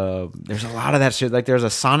there's a lot of that shit. Like there's a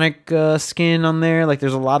Sonic skin on there. Like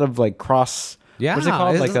there's a lot of like cross. Yeah, what's it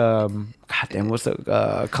called? Like goddamn, what's the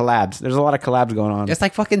collabs? There's a lot of collabs going on. It's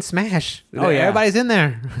like fucking Smash. Oh yeah, everybody's in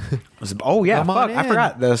there. Oh yeah, Come fuck, on I in.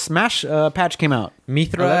 forgot the Smash patch came out.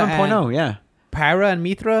 Mythra 11.0. Yeah, Pyra and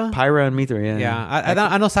Mythra. Pyra and Mythra. Yeah, Yeah.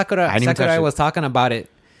 I know Sakurai was talking about it.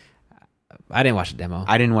 I didn't watch the demo.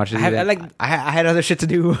 I didn't watch it. I had other shit to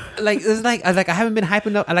do. Like it's like I haven't been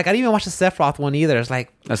hyping up. Like I didn't even watch the Sephiroth one either. It's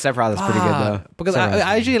like Sephiroth is pretty good though. Because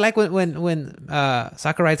I usually like when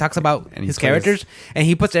Sakurai talks about his characters and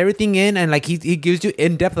he puts everything in, and like he gives you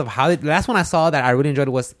in depth of how. The last one I saw that I really enjoyed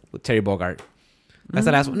was with Terry Bogard. That's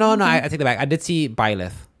the last one. No, I take it back. I did see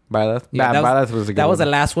Byleth. Byleth? Yeah, Byleth was a good one. That was the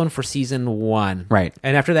last one for season 1. Right.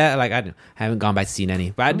 And after that, like I haven't gone back to seeing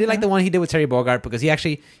any. But I did like the one he did with Terry Bogard, because he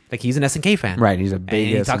actually, like, he's an SNK fan. Right, he's a big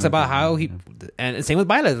And he talks SNK about fan. how and same with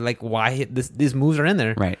Byleth, like why these moves are in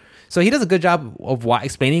there. Right. So he does a good job of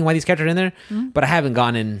explaining why these characters are in there, but I haven't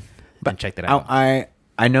gone in and checked it out. I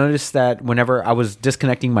noticed that whenever I was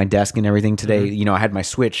disconnecting my desk and everything today, I had my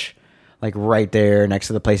Switch like right there next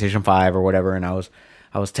to the PlayStation 5 or whatever, and I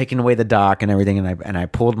was taking away the dock and everything, and I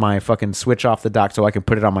pulled my fucking Switch off the dock so I could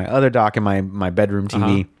put it on my other dock in my bedroom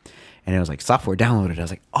TV, and it was like software downloaded. I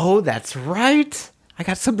was like, oh, that's right. I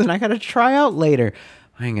got something I got to try out later.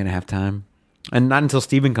 I ain't gonna have time, and not until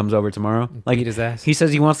Steven comes over tomorrow. Like beat his ass. He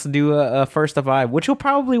says he wants to do a first of 5, which he'll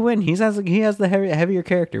probably win. He has the heavier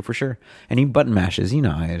character for sure, and he button mashes.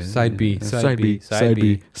 Side B, side B, side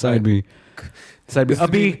B, side B. Side B,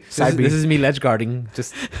 up B, side B. This is me ledge guarding.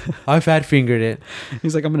 Just I fat fingered it.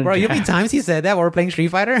 He's like, I'm gonna. Bro, you know how many times he said that while we're playing Street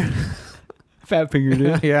Fighter? Fat fingered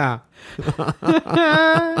it. Yeah. Well,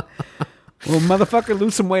 motherfucker,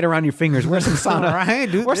 lose some weight around your fingers. Wear some sauna. All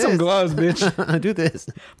right, Wear some gloves, bitch. Do this.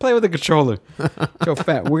 Play with the controller. Joe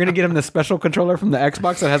Fat. We're gonna get him the special controller from the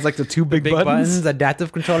Xbox that has like the 2 big buttons.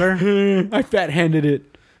 Adaptive controller. I fat handed it.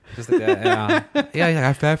 Just like that, yeah. Yeah,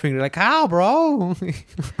 I fat fingered. Like, how, bro?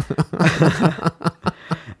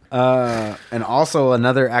 And also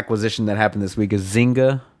another acquisition that happened this week is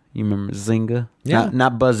Zynga. You remember Zynga? Yeah.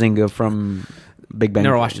 Not Buzzinga from Big Bang.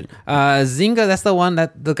 Never watched it. Zynga, that's the one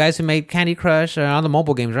that the guys who made Candy Crush and all the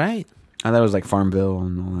mobile games, right? I thought it was like Farmville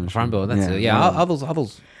and all that. Farmville, that's it. Yeah, all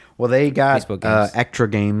those. Well, they got Facebook games.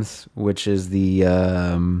 Ectra Games, which is the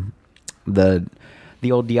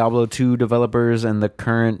old Diablo 2 developers and the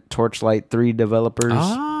current Torchlight 3 developers.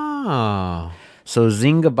 Oh. So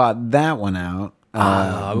Zynga bought that one out.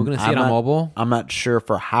 We're going to see it on mobile? I'm not sure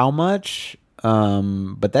for how much,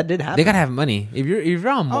 but that did happen. They got to have money. If you're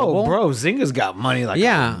on mobile. Oh, bro, Zynga's got money like a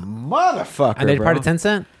motherfucker, And they're bro. part of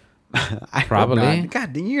Tencent? I Probably. hope not.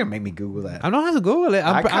 God, you're gonna make me Google that. I don't have to Google it.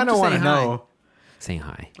 I kind of want to know. Saying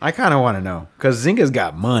hi. I kind of want to know because Zynga's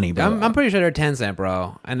got money, bro. I'm pretty sure they're Tencent,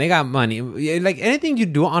 bro, and they got money. Like anything you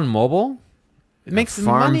do on mobile, it makes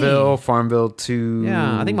money. Farmville 2.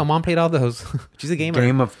 Yeah, I think my mom played all those. She's a gamer.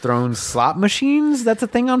 Game of Thrones slot machines. That's a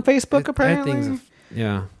thing on Facebook, apparently. Everything's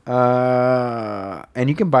yeah. And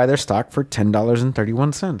you can buy their stock for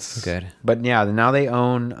 $10.31. Good. But yeah, now they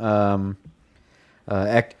own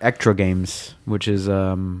Ectra Games, which is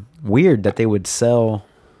weird that they would sell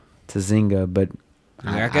to Zynga, but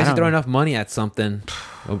I guess you throw enough money at something.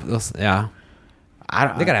 Yeah.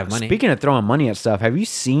 They gotta have money. Speaking of throwing money at stuff, have you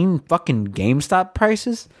seen fucking GameStop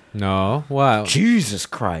prices? No. Wow. Jesus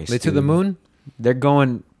Christ. They to the moon? They're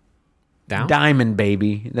going Down? diamond,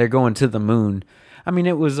 baby. They're going to the moon. I mean,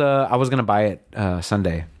 it was, I was going to buy it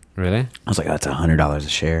Sunday. Really? I was like, oh, that's $100 a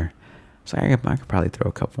share. So I could probably throw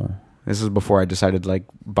a couple. This was before I decided to like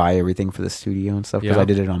buy everything for the studio and stuff because I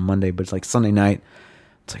did it on Monday. But it's like Sunday night.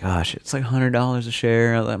 It's like, oh shit, it's like $100 a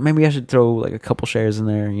share. Maybe I should throw like a couple shares in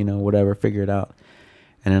there, you know, whatever, figure it out.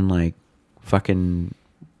 And then like fucking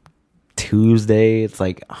Tuesday, it's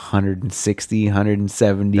like 160,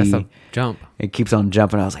 170. That's a jump. It keeps on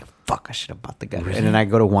jumping. I was like, fuck, I should have bought the gun. Really? And then I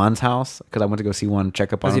go to Juan's house because I went to go see Juan,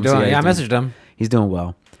 check up on him. How's he doing? Yeah, I messaged him. He's doing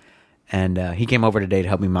well. And he came over today to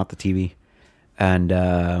help me mount the TV. And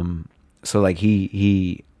so like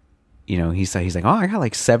he you know, he's like, oh, I got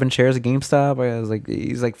like 7 shares of GameStop. I was like,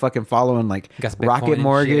 he's like fucking following like Rocket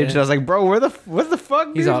Mortgage. And I was like, bro, what the fuck?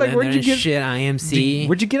 Dude? He's all like, in there and shit. IMC.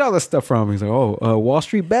 Where'd you get all this stuff from? He's like, oh, Wall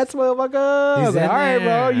Street Bets, motherfucker. I was like, all right,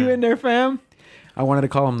 bro, you in there, fam? I wanted to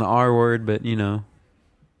call him the R word, but you know,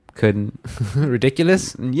 couldn't.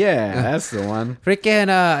 Ridiculous. Yeah, that's the one. Freaking.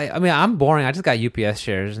 I mean, I'm boring. I just got UPS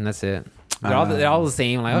shares and that's it. They're all the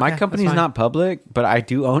same. Like, my okay, company's not public, but I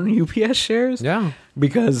do own UPS shares. Yeah,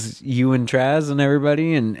 because you and Traz and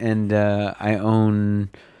everybody, and I own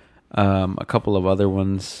a couple of other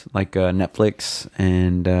ones like Netflix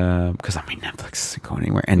and because I mean Netflix isn't going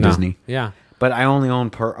anywhere and Disney. Yeah, but I only own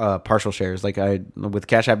partial shares. Like with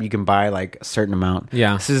Cash App, you can buy like a certain amount.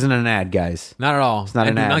 Yeah, this isn't an ad, guys. Not at all. It's not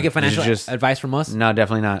an ad. Do not get financial advice from us. No,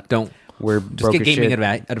 definitely not. Don't. We're just get gaming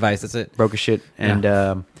advice. That's it. Broke as shit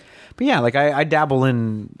and. But yeah, like I dabble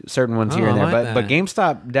in certain ones here and there, but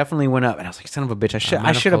GameStop definitely went up, and I was like, son of a bitch, I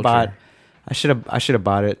should have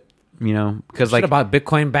bought it, you know, because like should have bought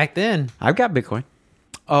Bitcoin back then. I've got Bitcoin.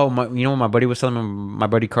 Oh my, you know what my buddy was telling me? My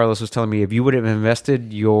buddy Carlos was telling me if you would have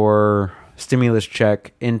invested your stimulus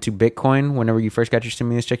check into Bitcoin whenever you first got your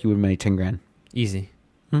stimulus check, you would have made 10 grand. Easy.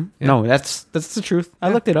 Yeah. No, that's the truth. I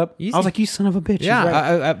looked it up. Easy. I was like, you son of a bitch.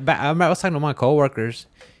 Yeah, I was talking to my coworkers.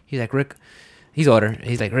 He's like, Rick. He's older.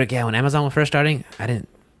 He's like, Rick, yeah, when Amazon was first starting, I didn't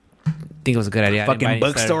think it was a good idea. Fucking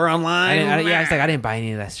bookstore online. He's like, I didn't buy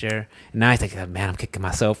any of that share. And now he's like, man, I'm kicking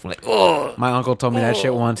myself. I'm like, oh. My uncle told me that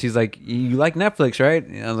shit once. He's like, you like Netflix, right?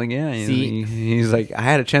 And I was like, yeah. He's like, I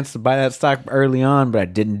had a chance to buy that stock early on, but I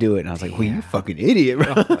didn't do it. And I was like, well, you fucking idiot,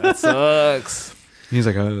 bro. That sucks. He's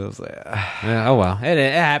like, oh, I was like, oh well,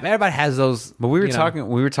 everybody has those. But we were talking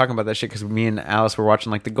about that shit because me and Alice were watching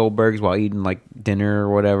like the Goldbergs while eating like dinner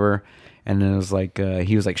or whatever. And it was like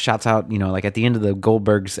he was like shouts out, you know, like at the end of the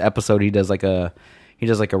Goldberg's episode, he does like a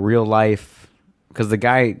real life, because the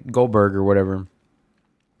guy Goldberg or whatever,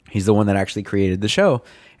 he's the one that actually created the show.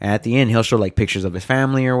 And at the end, he'll show like pictures of his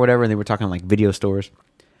family or whatever. And they were talking like video stores.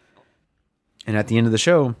 And at the end of the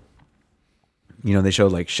show, you know, they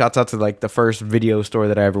showed like shouts out to like the first video store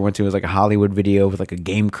that I ever went to. It was like a Hollywood video with like a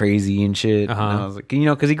Game Crazy and shit. And I was like, you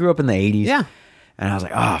know, because he grew up in the 80s. Yeah. And I was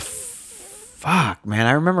like, oh, fuck, man.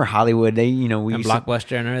 I remember Hollywood. They, you know,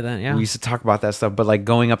 Blockbuster and everything. Yeah. We used to talk about that stuff, but like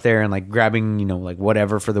going up there and like grabbing, you know, like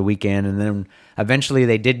whatever for the weekend. And then eventually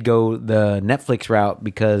they did go the Netflix route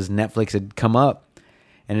because Netflix had come up.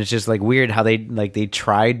 And it's just like weird how they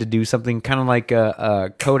tried to do something kind of like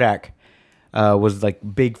Kodak was like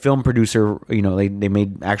big film producer. You know, they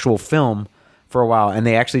made actual film for a while, and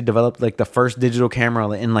they actually developed like the first digital camera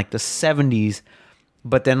in like the 70s.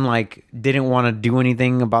 But then, like, didn't want to do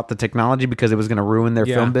anything about the technology because it was going to ruin their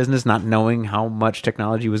film business, not knowing how much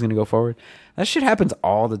technology was going to go forward. That shit happens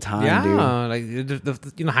all the time, dude.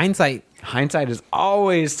 Like, you know, hindsight. Hindsight is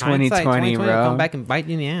always 2020, bro. Come back and bite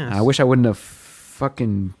you in the ass. I wish I wouldn't have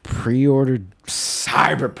fucking pre-ordered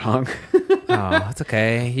Cyberpunk. Oh, it's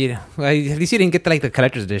okay. At least you didn't get the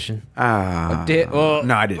collector's edition. No, I didn't.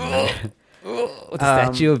 With the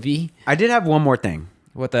statue of V. I did have one more thing.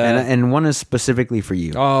 What the? And one is specifically for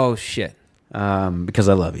you. Oh shit! Because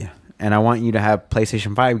I love you, and I want you to have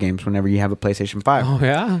PlayStation 5 games whenever you have a PlayStation 5. Oh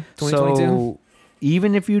yeah, 2022. So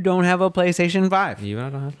even if you don't have a PlayStation 5, You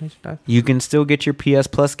don't have PlayStation 5? you can still get your PS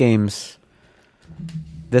Plus games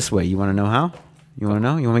this way. You want to know how? You want to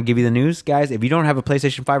know? You want me to give you the news? Guys, if you don't have a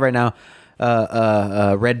PlayStation 5 right now,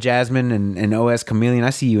 Red Jasmine and OS Chameleon,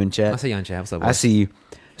 I see you in chat. I see you on chat. What's up, I boys? see you.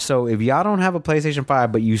 So if y'all don't have a PlayStation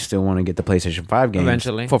 5, but you still want to get the PlayStation 5 games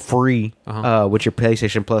Eventually. for free with your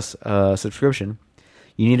PlayStation Plus subscription,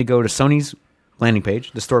 you need to go to Sony's landing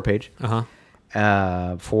page, the store page,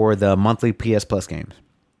 for the monthly PS Plus games.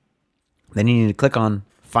 Then you need to click on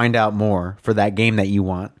Find Out More for that game that you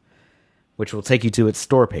want, which will take you to its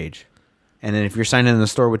store page. And then if you're signed in the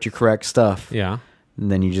store with your correct stuff, Yeah.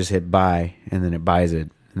 then you just hit buy, and then it buys it,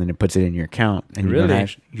 and then it puts it in your account. And you Really? don't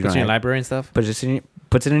have, Puts in your library and stuff?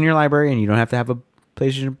 puts it in your library, and you don't have to have a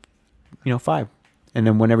PlayStation, 5. And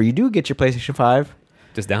then whenever you do get your PlayStation 5,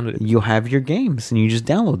 Just download it. you'll have your games, and you just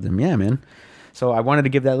download them. Yeah, man. So I wanted to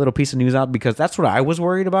give that little piece of news out because that's what I was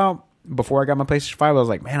worried about before I got my PlayStation 5. I was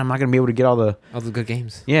like, man, I'm not going to be able to get all the good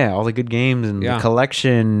games. all the good games and Yeah. the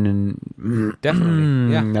collection. And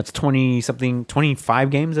Definitely. Yeah. that's 25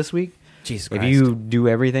 games this week. Jesus If Christ. you do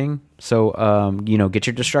everything. So, get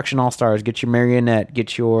your Destruction All-Stars, get your Marionette,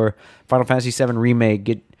 get your Final Fantasy VII Remake,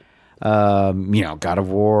 get, God of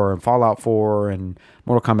War and Fallout 4 and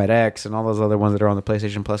Mortal Kombat X and all those other ones that are on the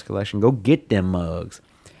PlayStation Plus collection. Go get them mugs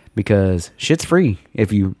because shit's free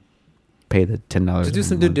if you pay the $10. Just do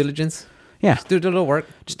some due diligence. Yeah. Just do a little work.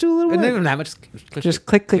 Just do a little And work. then that much. Just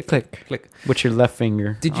click click. with your left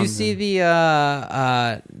finger. Did you on see the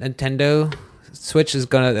Nintendo Switch is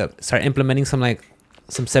gonna start implementing some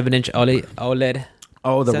 7-inch OLED?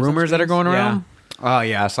 Oh, the Samsung rumors that are going screens? around? Oh,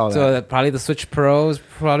 yeah, I saw that. So that probably the Switch Pros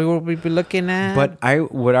probably what we'd be looking at. But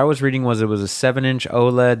what I was reading was it was a 7-inch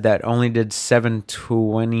OLED that only did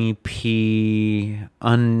 720p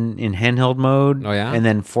in handheld mode. Oh, yeah? And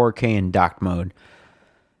then 4K in docked mode.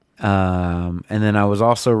 And then I was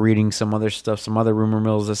also reading some other stuff, some other rumor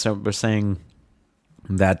mills that were saying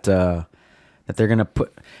that they're gonna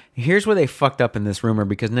put. Here's where they fucked up in this rumor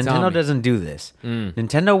because Nintendo doesn't do this.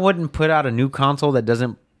 Nintendo wouldn't put out a new console that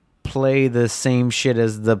doesn't play the same shit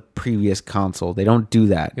as the previous console. They don't do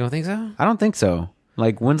that. You don't think so? I don't think so.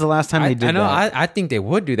 Like, when's the last time they did I know. that? I think they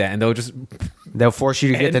would do that, and they'll just They'll force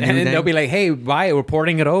you to get the new and then thing. they'll be like, "Hey, buy it. We're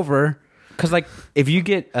porting it over." Because, like, if you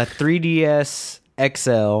get a 3DS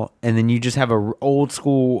XL and then you just have a old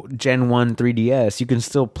school Gen 1 3DS, you can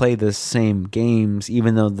still play the same games,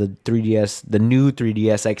 even though the new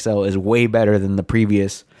 3DS XL is way better than the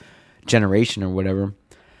previous generation or whatever.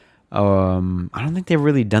 I don't think they've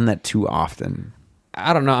really done that too often.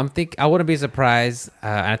 I don't know. I wouldn't be surprised.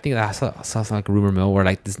 I think I saw some rumor mill where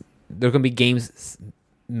there's gonna be games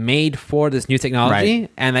made for this new technology, Right.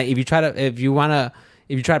 and if you try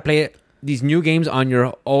to play these new games on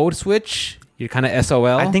your old Switch, you're kind of SOL.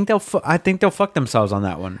 I think they'll fuck themselves on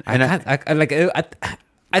that one. I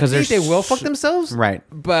think they will fuck themselves, Right.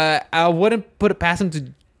 But I wouldn't put it past them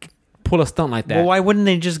to pull a stunt like that. Well, why wouldn't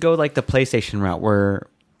they just go like the PlayStation route, where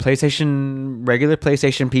regular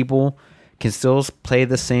PlayStation people can still play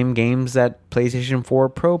the same games that PlayStation 4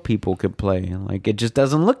 Pro people could play? Like, it just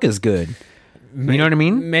doesn't look as good. You know what I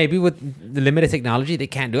mean? Maybe with the limited technology, they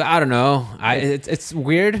can't do it. I don't know. It's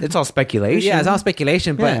weird. It's all speculation. Yeah, it's all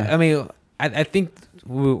speculation. But Yeah. I mean, I think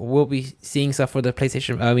we'll be seeing stuff for the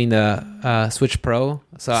PlayStation. I mean, the Switch Pro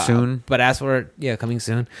Soon. But as for coming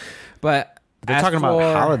soon. But They're as talking about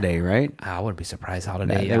for- holiday, right? I wouldn't be surprised.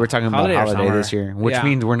 Holiday. They were talking about or holiday summer. this year, which Yeah.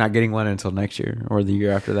 means we're not getting one until next year, or the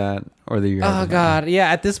year after that, or the year. Oh after God,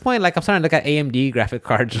 yeah. At this point, I'm starting to look at AMD graphic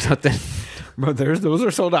cards or something. that. Bro, those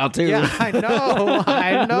are sold out too. Yeah, I know.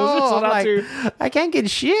 I know. Those are sold I'm out like, too. I can't get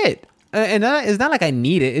shit. And it's not like I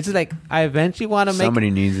need it. It's just like I eventually want to make.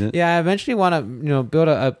 Somebody needs it. Yeah, I eventually want to build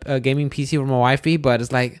a gaming PC for my wifey, but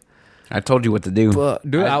it's like, I told you what to do.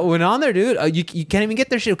 dude, I went on there, dude. You can't even get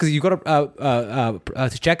their shit because you go to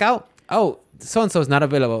check out. Oh, so and so is not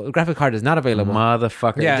available. The graphic card is not available.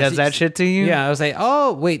 Motherfucker, does that shit to you? Yeah, I was like,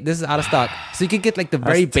 oh wait, this is out of stock. So you could get like the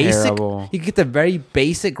very That's basic. terrible. You could get the very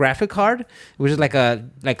basic graphic card, which is like a.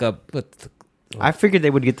 I figured they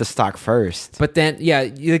would get the stock first. But then, yeah,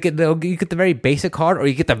 you get the very basic card, or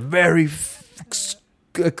you get the very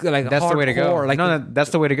like That's the way to go. hardcore, Like That's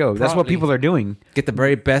the way to go. That's what Probably. people are doing. get the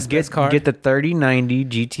very best card. Get the 3090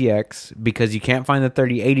 GTX because you can't find the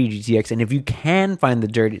 3080 GTX, and if you can find the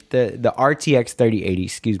RTX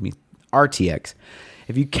 3080, RTX.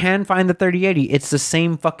 If you can find the 3080, it's the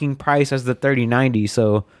same fucking price as the 3090.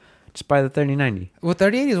 So just buy the 3090. Well,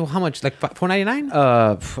 3080 is how much? Like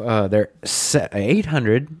 $499? They're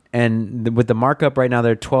 800, and with the markup right now,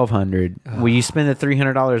 they're 1200. Well, you spend the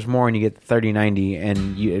 $300 more, and you get the 3090,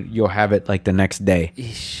 and you'll have it like the next day.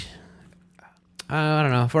 Eesh. I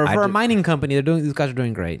don't know. For a mining company, these guys are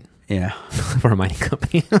doing great. Yeah. For a mining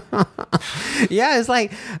company. Yeah, it's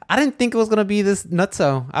like I didn't think it was gonna be this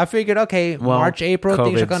nutso. I figured, okay, March, April,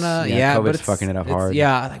 things are gonna COVID's but it's fucking it up hard.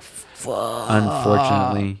 Yeah, like fuck.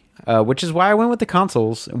 Unfortunately. Which is why I went with the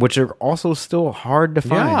consoles, which are also still hard to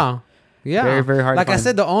find. Yeah. Very, very hard like to find. I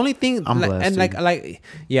said, the only thing I'm blessed, and dude. like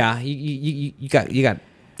yeah, you got what you got.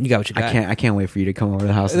 I can't wait for you to come over to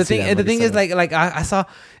the house. The thing is like I saw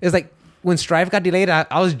it's like when Strive got delayed,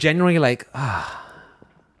 I was genuinely like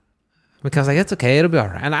because like it's okay, it'll be all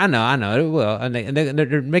right, and I know it will, and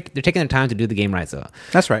they're taking their time to do the game right, so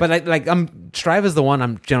that's right. But like Strive is the one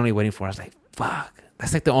I'm generally waiting for. I was like, fuck,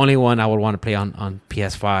 that's like the only one I would want to play on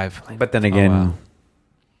PS5. Like, but then again,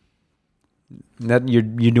 that you're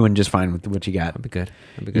doing just fine with what you got. I'll be good.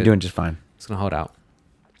 You're doing just fine. Just gonna hold out.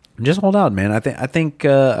 Just hold out, man. I think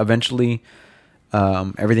eventually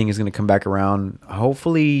everything is going to come back around.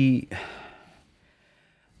 Hopefully,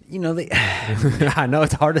 I know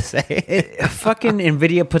it's hard to say. Fucking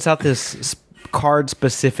Nvidia puts out this card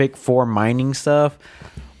specific for mining stuff,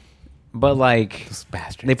 but like Those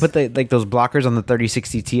bastards. they put those blockers on the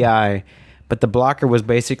 3060 Ti, but the blocker was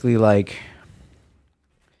basically like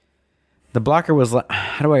how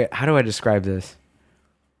do I describe this?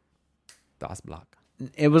 DOS block.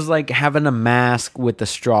 It was like having a mask with a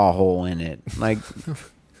straw hole in it. Like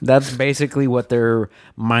that's basically what their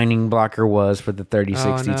mining blocker was for the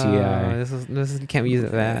 3060 Ti. This is can't use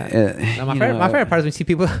it that. No, My favorite part is when you see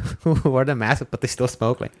people who wear the mask but they still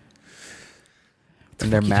smoke. Like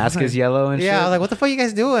and their mask is yellow and shit. I was like, what the fuck are you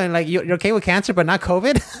guys doing? Like you're okay with cancer but not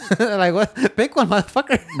COVID? Like what? Pick one,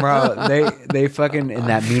 motherfucker. Bro, they fucking in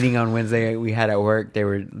that meeting on Wednesday we had at work. They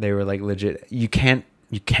were like legit. You can't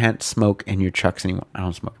smoke in your trucks anymore. I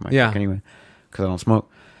don't smoke in my truck anyway because I don't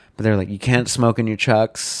smoke. But they're like, you can't smoke in your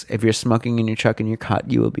trucks. If you're smoking in your truck and you're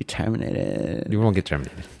caught, you will be terminated. You won't get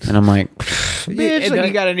terminated. And I'm like, bitch, like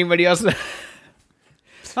you got anybody else?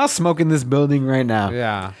 I'll smoke in this building right now.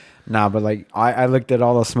 Yeah. Nah, but like I looked at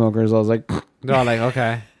all the smokers. I was like, They're all like,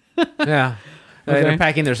 okay. Yeah. Okay. They're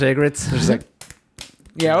packing their cigarettes. they're just like,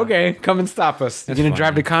 yeah, okay, come and stop us. You That's gonna funny.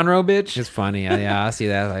 drive to Conroe, bitch? It's funny. Yeah, I see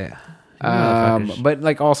that. Like, motherfuckers. But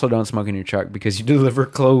like also don't smoke in your truck because you deliver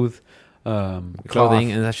clothing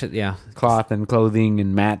and that shit. Yeah. cloth and clothing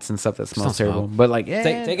and mats and stuff that smells Just don't terrible. smoke. But like,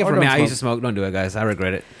 Take it from me. I used to smoke. Don't do it, guys. I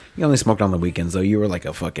regret it. You only smoked on the weekends though. You were like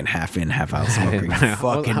a fucking half in, half out smoker. You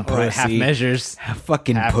fucking Well, pussy. half measures.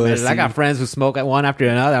 Fucking Half pussy. measures. I got friends who smoke at one after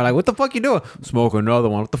another. I'm like, what the fuck you doing? Smoke another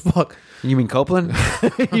one. What the fuck? You mean Copeland?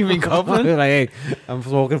 You mean Copeland? Like, hey, I'm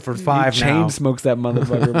smoking for 5 He now. chain smokes that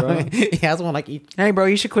motherfucker, bro. He has one like each. Hey, bro,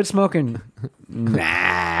 you should quit smoking. Nah,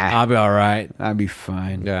 I'll be all right. I'd be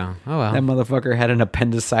fine. Yeah. Oh well. That motherfucker had an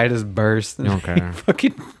appendicitis burst. You don't care.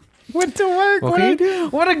 Fucking went to work. What What can a you do?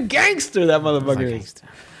 What a gangster that motherfucker is.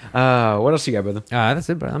 What else you got, brother? That's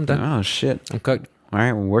it, bro. I'm done. Oh shit! I'm cooked. All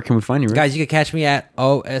right, well, where can we find you, Rick? Guys, you can catch me at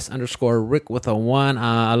OS_Rick with a 1.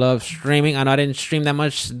 I love streaming. I know I didn't stream that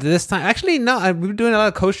much this time. Actually, no, I've been doing a lot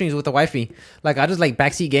of co-streams with the wifey. Like, I just like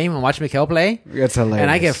backseat game and watch Mikhail play. That's hilarious. And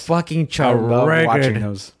I get fucking I love watching triggered.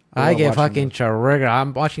 those. I get love watching fucking triggered.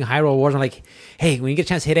 I'm watching Hyrule Wars. I'm like, hey, when you get a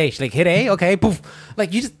chance, hit A. She's like, hit A? Okay, poof.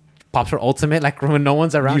 Like, you just pops her ultimate, like, when no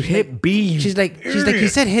one's around. You She's hit like, B. She's like, you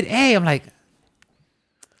said hit A. I'm like,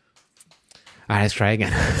 all right, let's try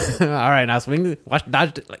again. All right, now swing, watch,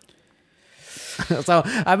 dodge. Like, so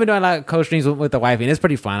I've been doing a lot of co-streams with the wife, and it's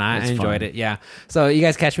pretty fun. I enjoyed it. Yeah. So you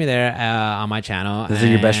guys catch me there on my channel. Those are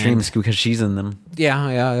your best streams because she's in them. Yeah.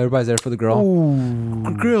 Everybody's there for the girl.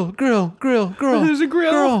 Ooh. Grill. There's a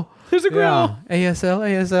grill. There's a grill. Yeah.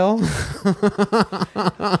 ASL.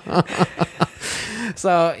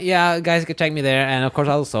 So yeah, guys can check me there, and of course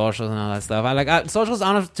all the socials and all that stuff. I like socials.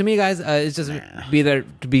 Honest to me, guys, it's just be there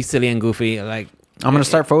to be silly and goofy. Like I'm gonna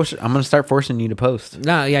start forcing you to post.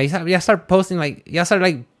 no, yeah, you start posting like start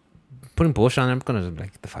like putting bullshit on there. I'm gonna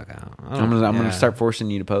like get the fuck out. I'm gonna start forcing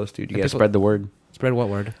you to post, dude. You gotta spread the word. Spread what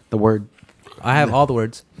word? The word. I have all the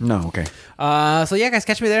words. No, okay. So yeah, guys,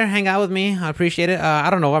 catch me there. Hang out with me. I appreciate it. I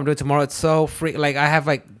don't know what I'm doing tomorrow. It's so free. Like I have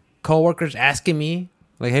like coworkers asking me,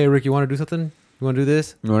 like, "Hey, Rick, you want to do something? You want to do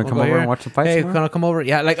this? You want to come over and watch the fight? Hey, tomorrow? can I come over?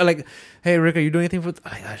 Yeah, like, hey, Rick, are you doing anything for?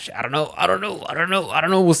 I don't know.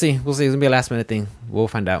 We'll see. It's gonna be a last minute thing. We'll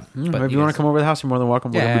find out. But if you want to come over to the house, you're more than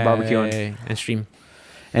welcome. We'll be barbecuing and stream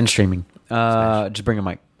and streaming. Just bring a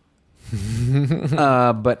mic.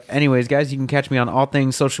 But anyways, guys, you can catch me on all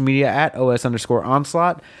things social media at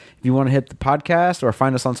OS_onslaught. If you want to hit the podcast or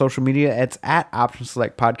find us on social media, it's at Option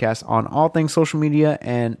Select Podcast on all things social media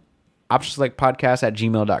and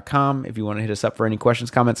optionselectpodcast@gmail.com. If you want to hit us up for any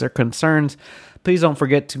questions, comments, or concerns, please don't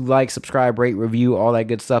forget to like, subscribe, rate, review, all that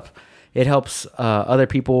good stuff. It helps other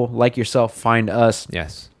people like yourself find us.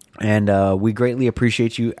 Yes. And we greatly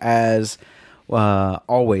appreciate you as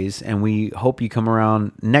always. And we hope you come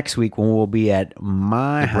around next week when we'll be at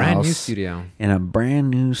my house. Brand new studio. In a brand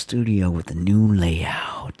new studio with a new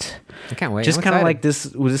layout. I can't wait. Just kind of like this.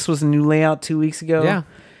 This was a new layout 2 weeks ago. Yeah.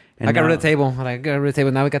 And I got rid of the table. I got rid of the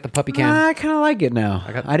table. Now we got the puppy can. I kind of like it now.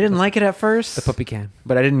 I didn't like it at first. The puppy can.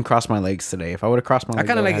 But I didn't cross my legs today. If I would have crossed my legs,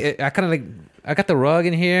 I got the rug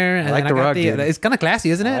in here. And I like the rug, dude. It's kind of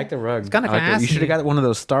classy, isn't it? I like the rug. It's kind of I like classy. you should have got one of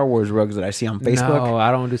those Star Wars rugs that I see on Facebook. No,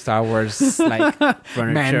 I don't do Star Wars like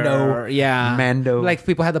furniture. Mando. Yeah. Mando. Like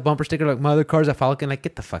people had the bumper sticker like mother cars a Falcon. Like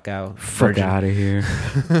get the fuck out. Fuck out of here.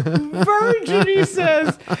 Virgin, he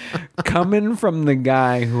says. Coming from the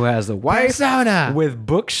guy who has a wife Persona. with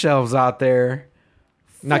bookshelves out there.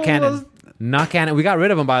 Not full canon. of- Not canon. We got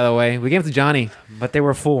rid of them, by the way. We gave them to Johnny. But they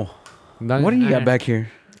were full. What do you got back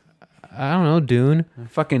here? I don't know. Dune.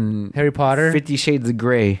 Fucking Harry Potter. 50 Shades of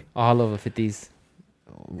Grey. All of the 50s.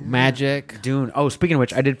 Magic. Dune. Oh, speaking of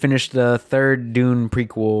which, I did finish the third Dune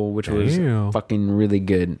prequel, which was Damn. fucking really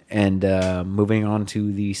good. And moving on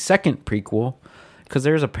to the second prequel, because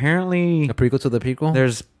there's apparently A prequel to the prequel.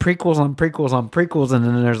 there's prequels on prequels on prequels, and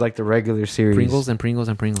then there's like the regular series. Pringles and Pringles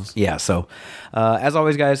and Pringles. Yeah, so as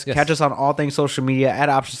always, guys, Yes. catch us on all things social media at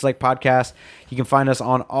Option Select Podcast. You can find us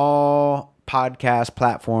on all podcast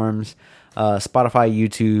platforms, Spotify,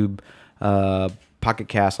 YouTube, Pocket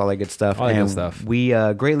Cast, all that good stuff. All that good And stuff. we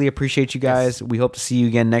greatly appreciate you guys. We hope to see you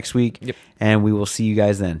again next week. Yep. And we will see you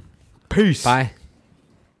guys then. Peace. Bye.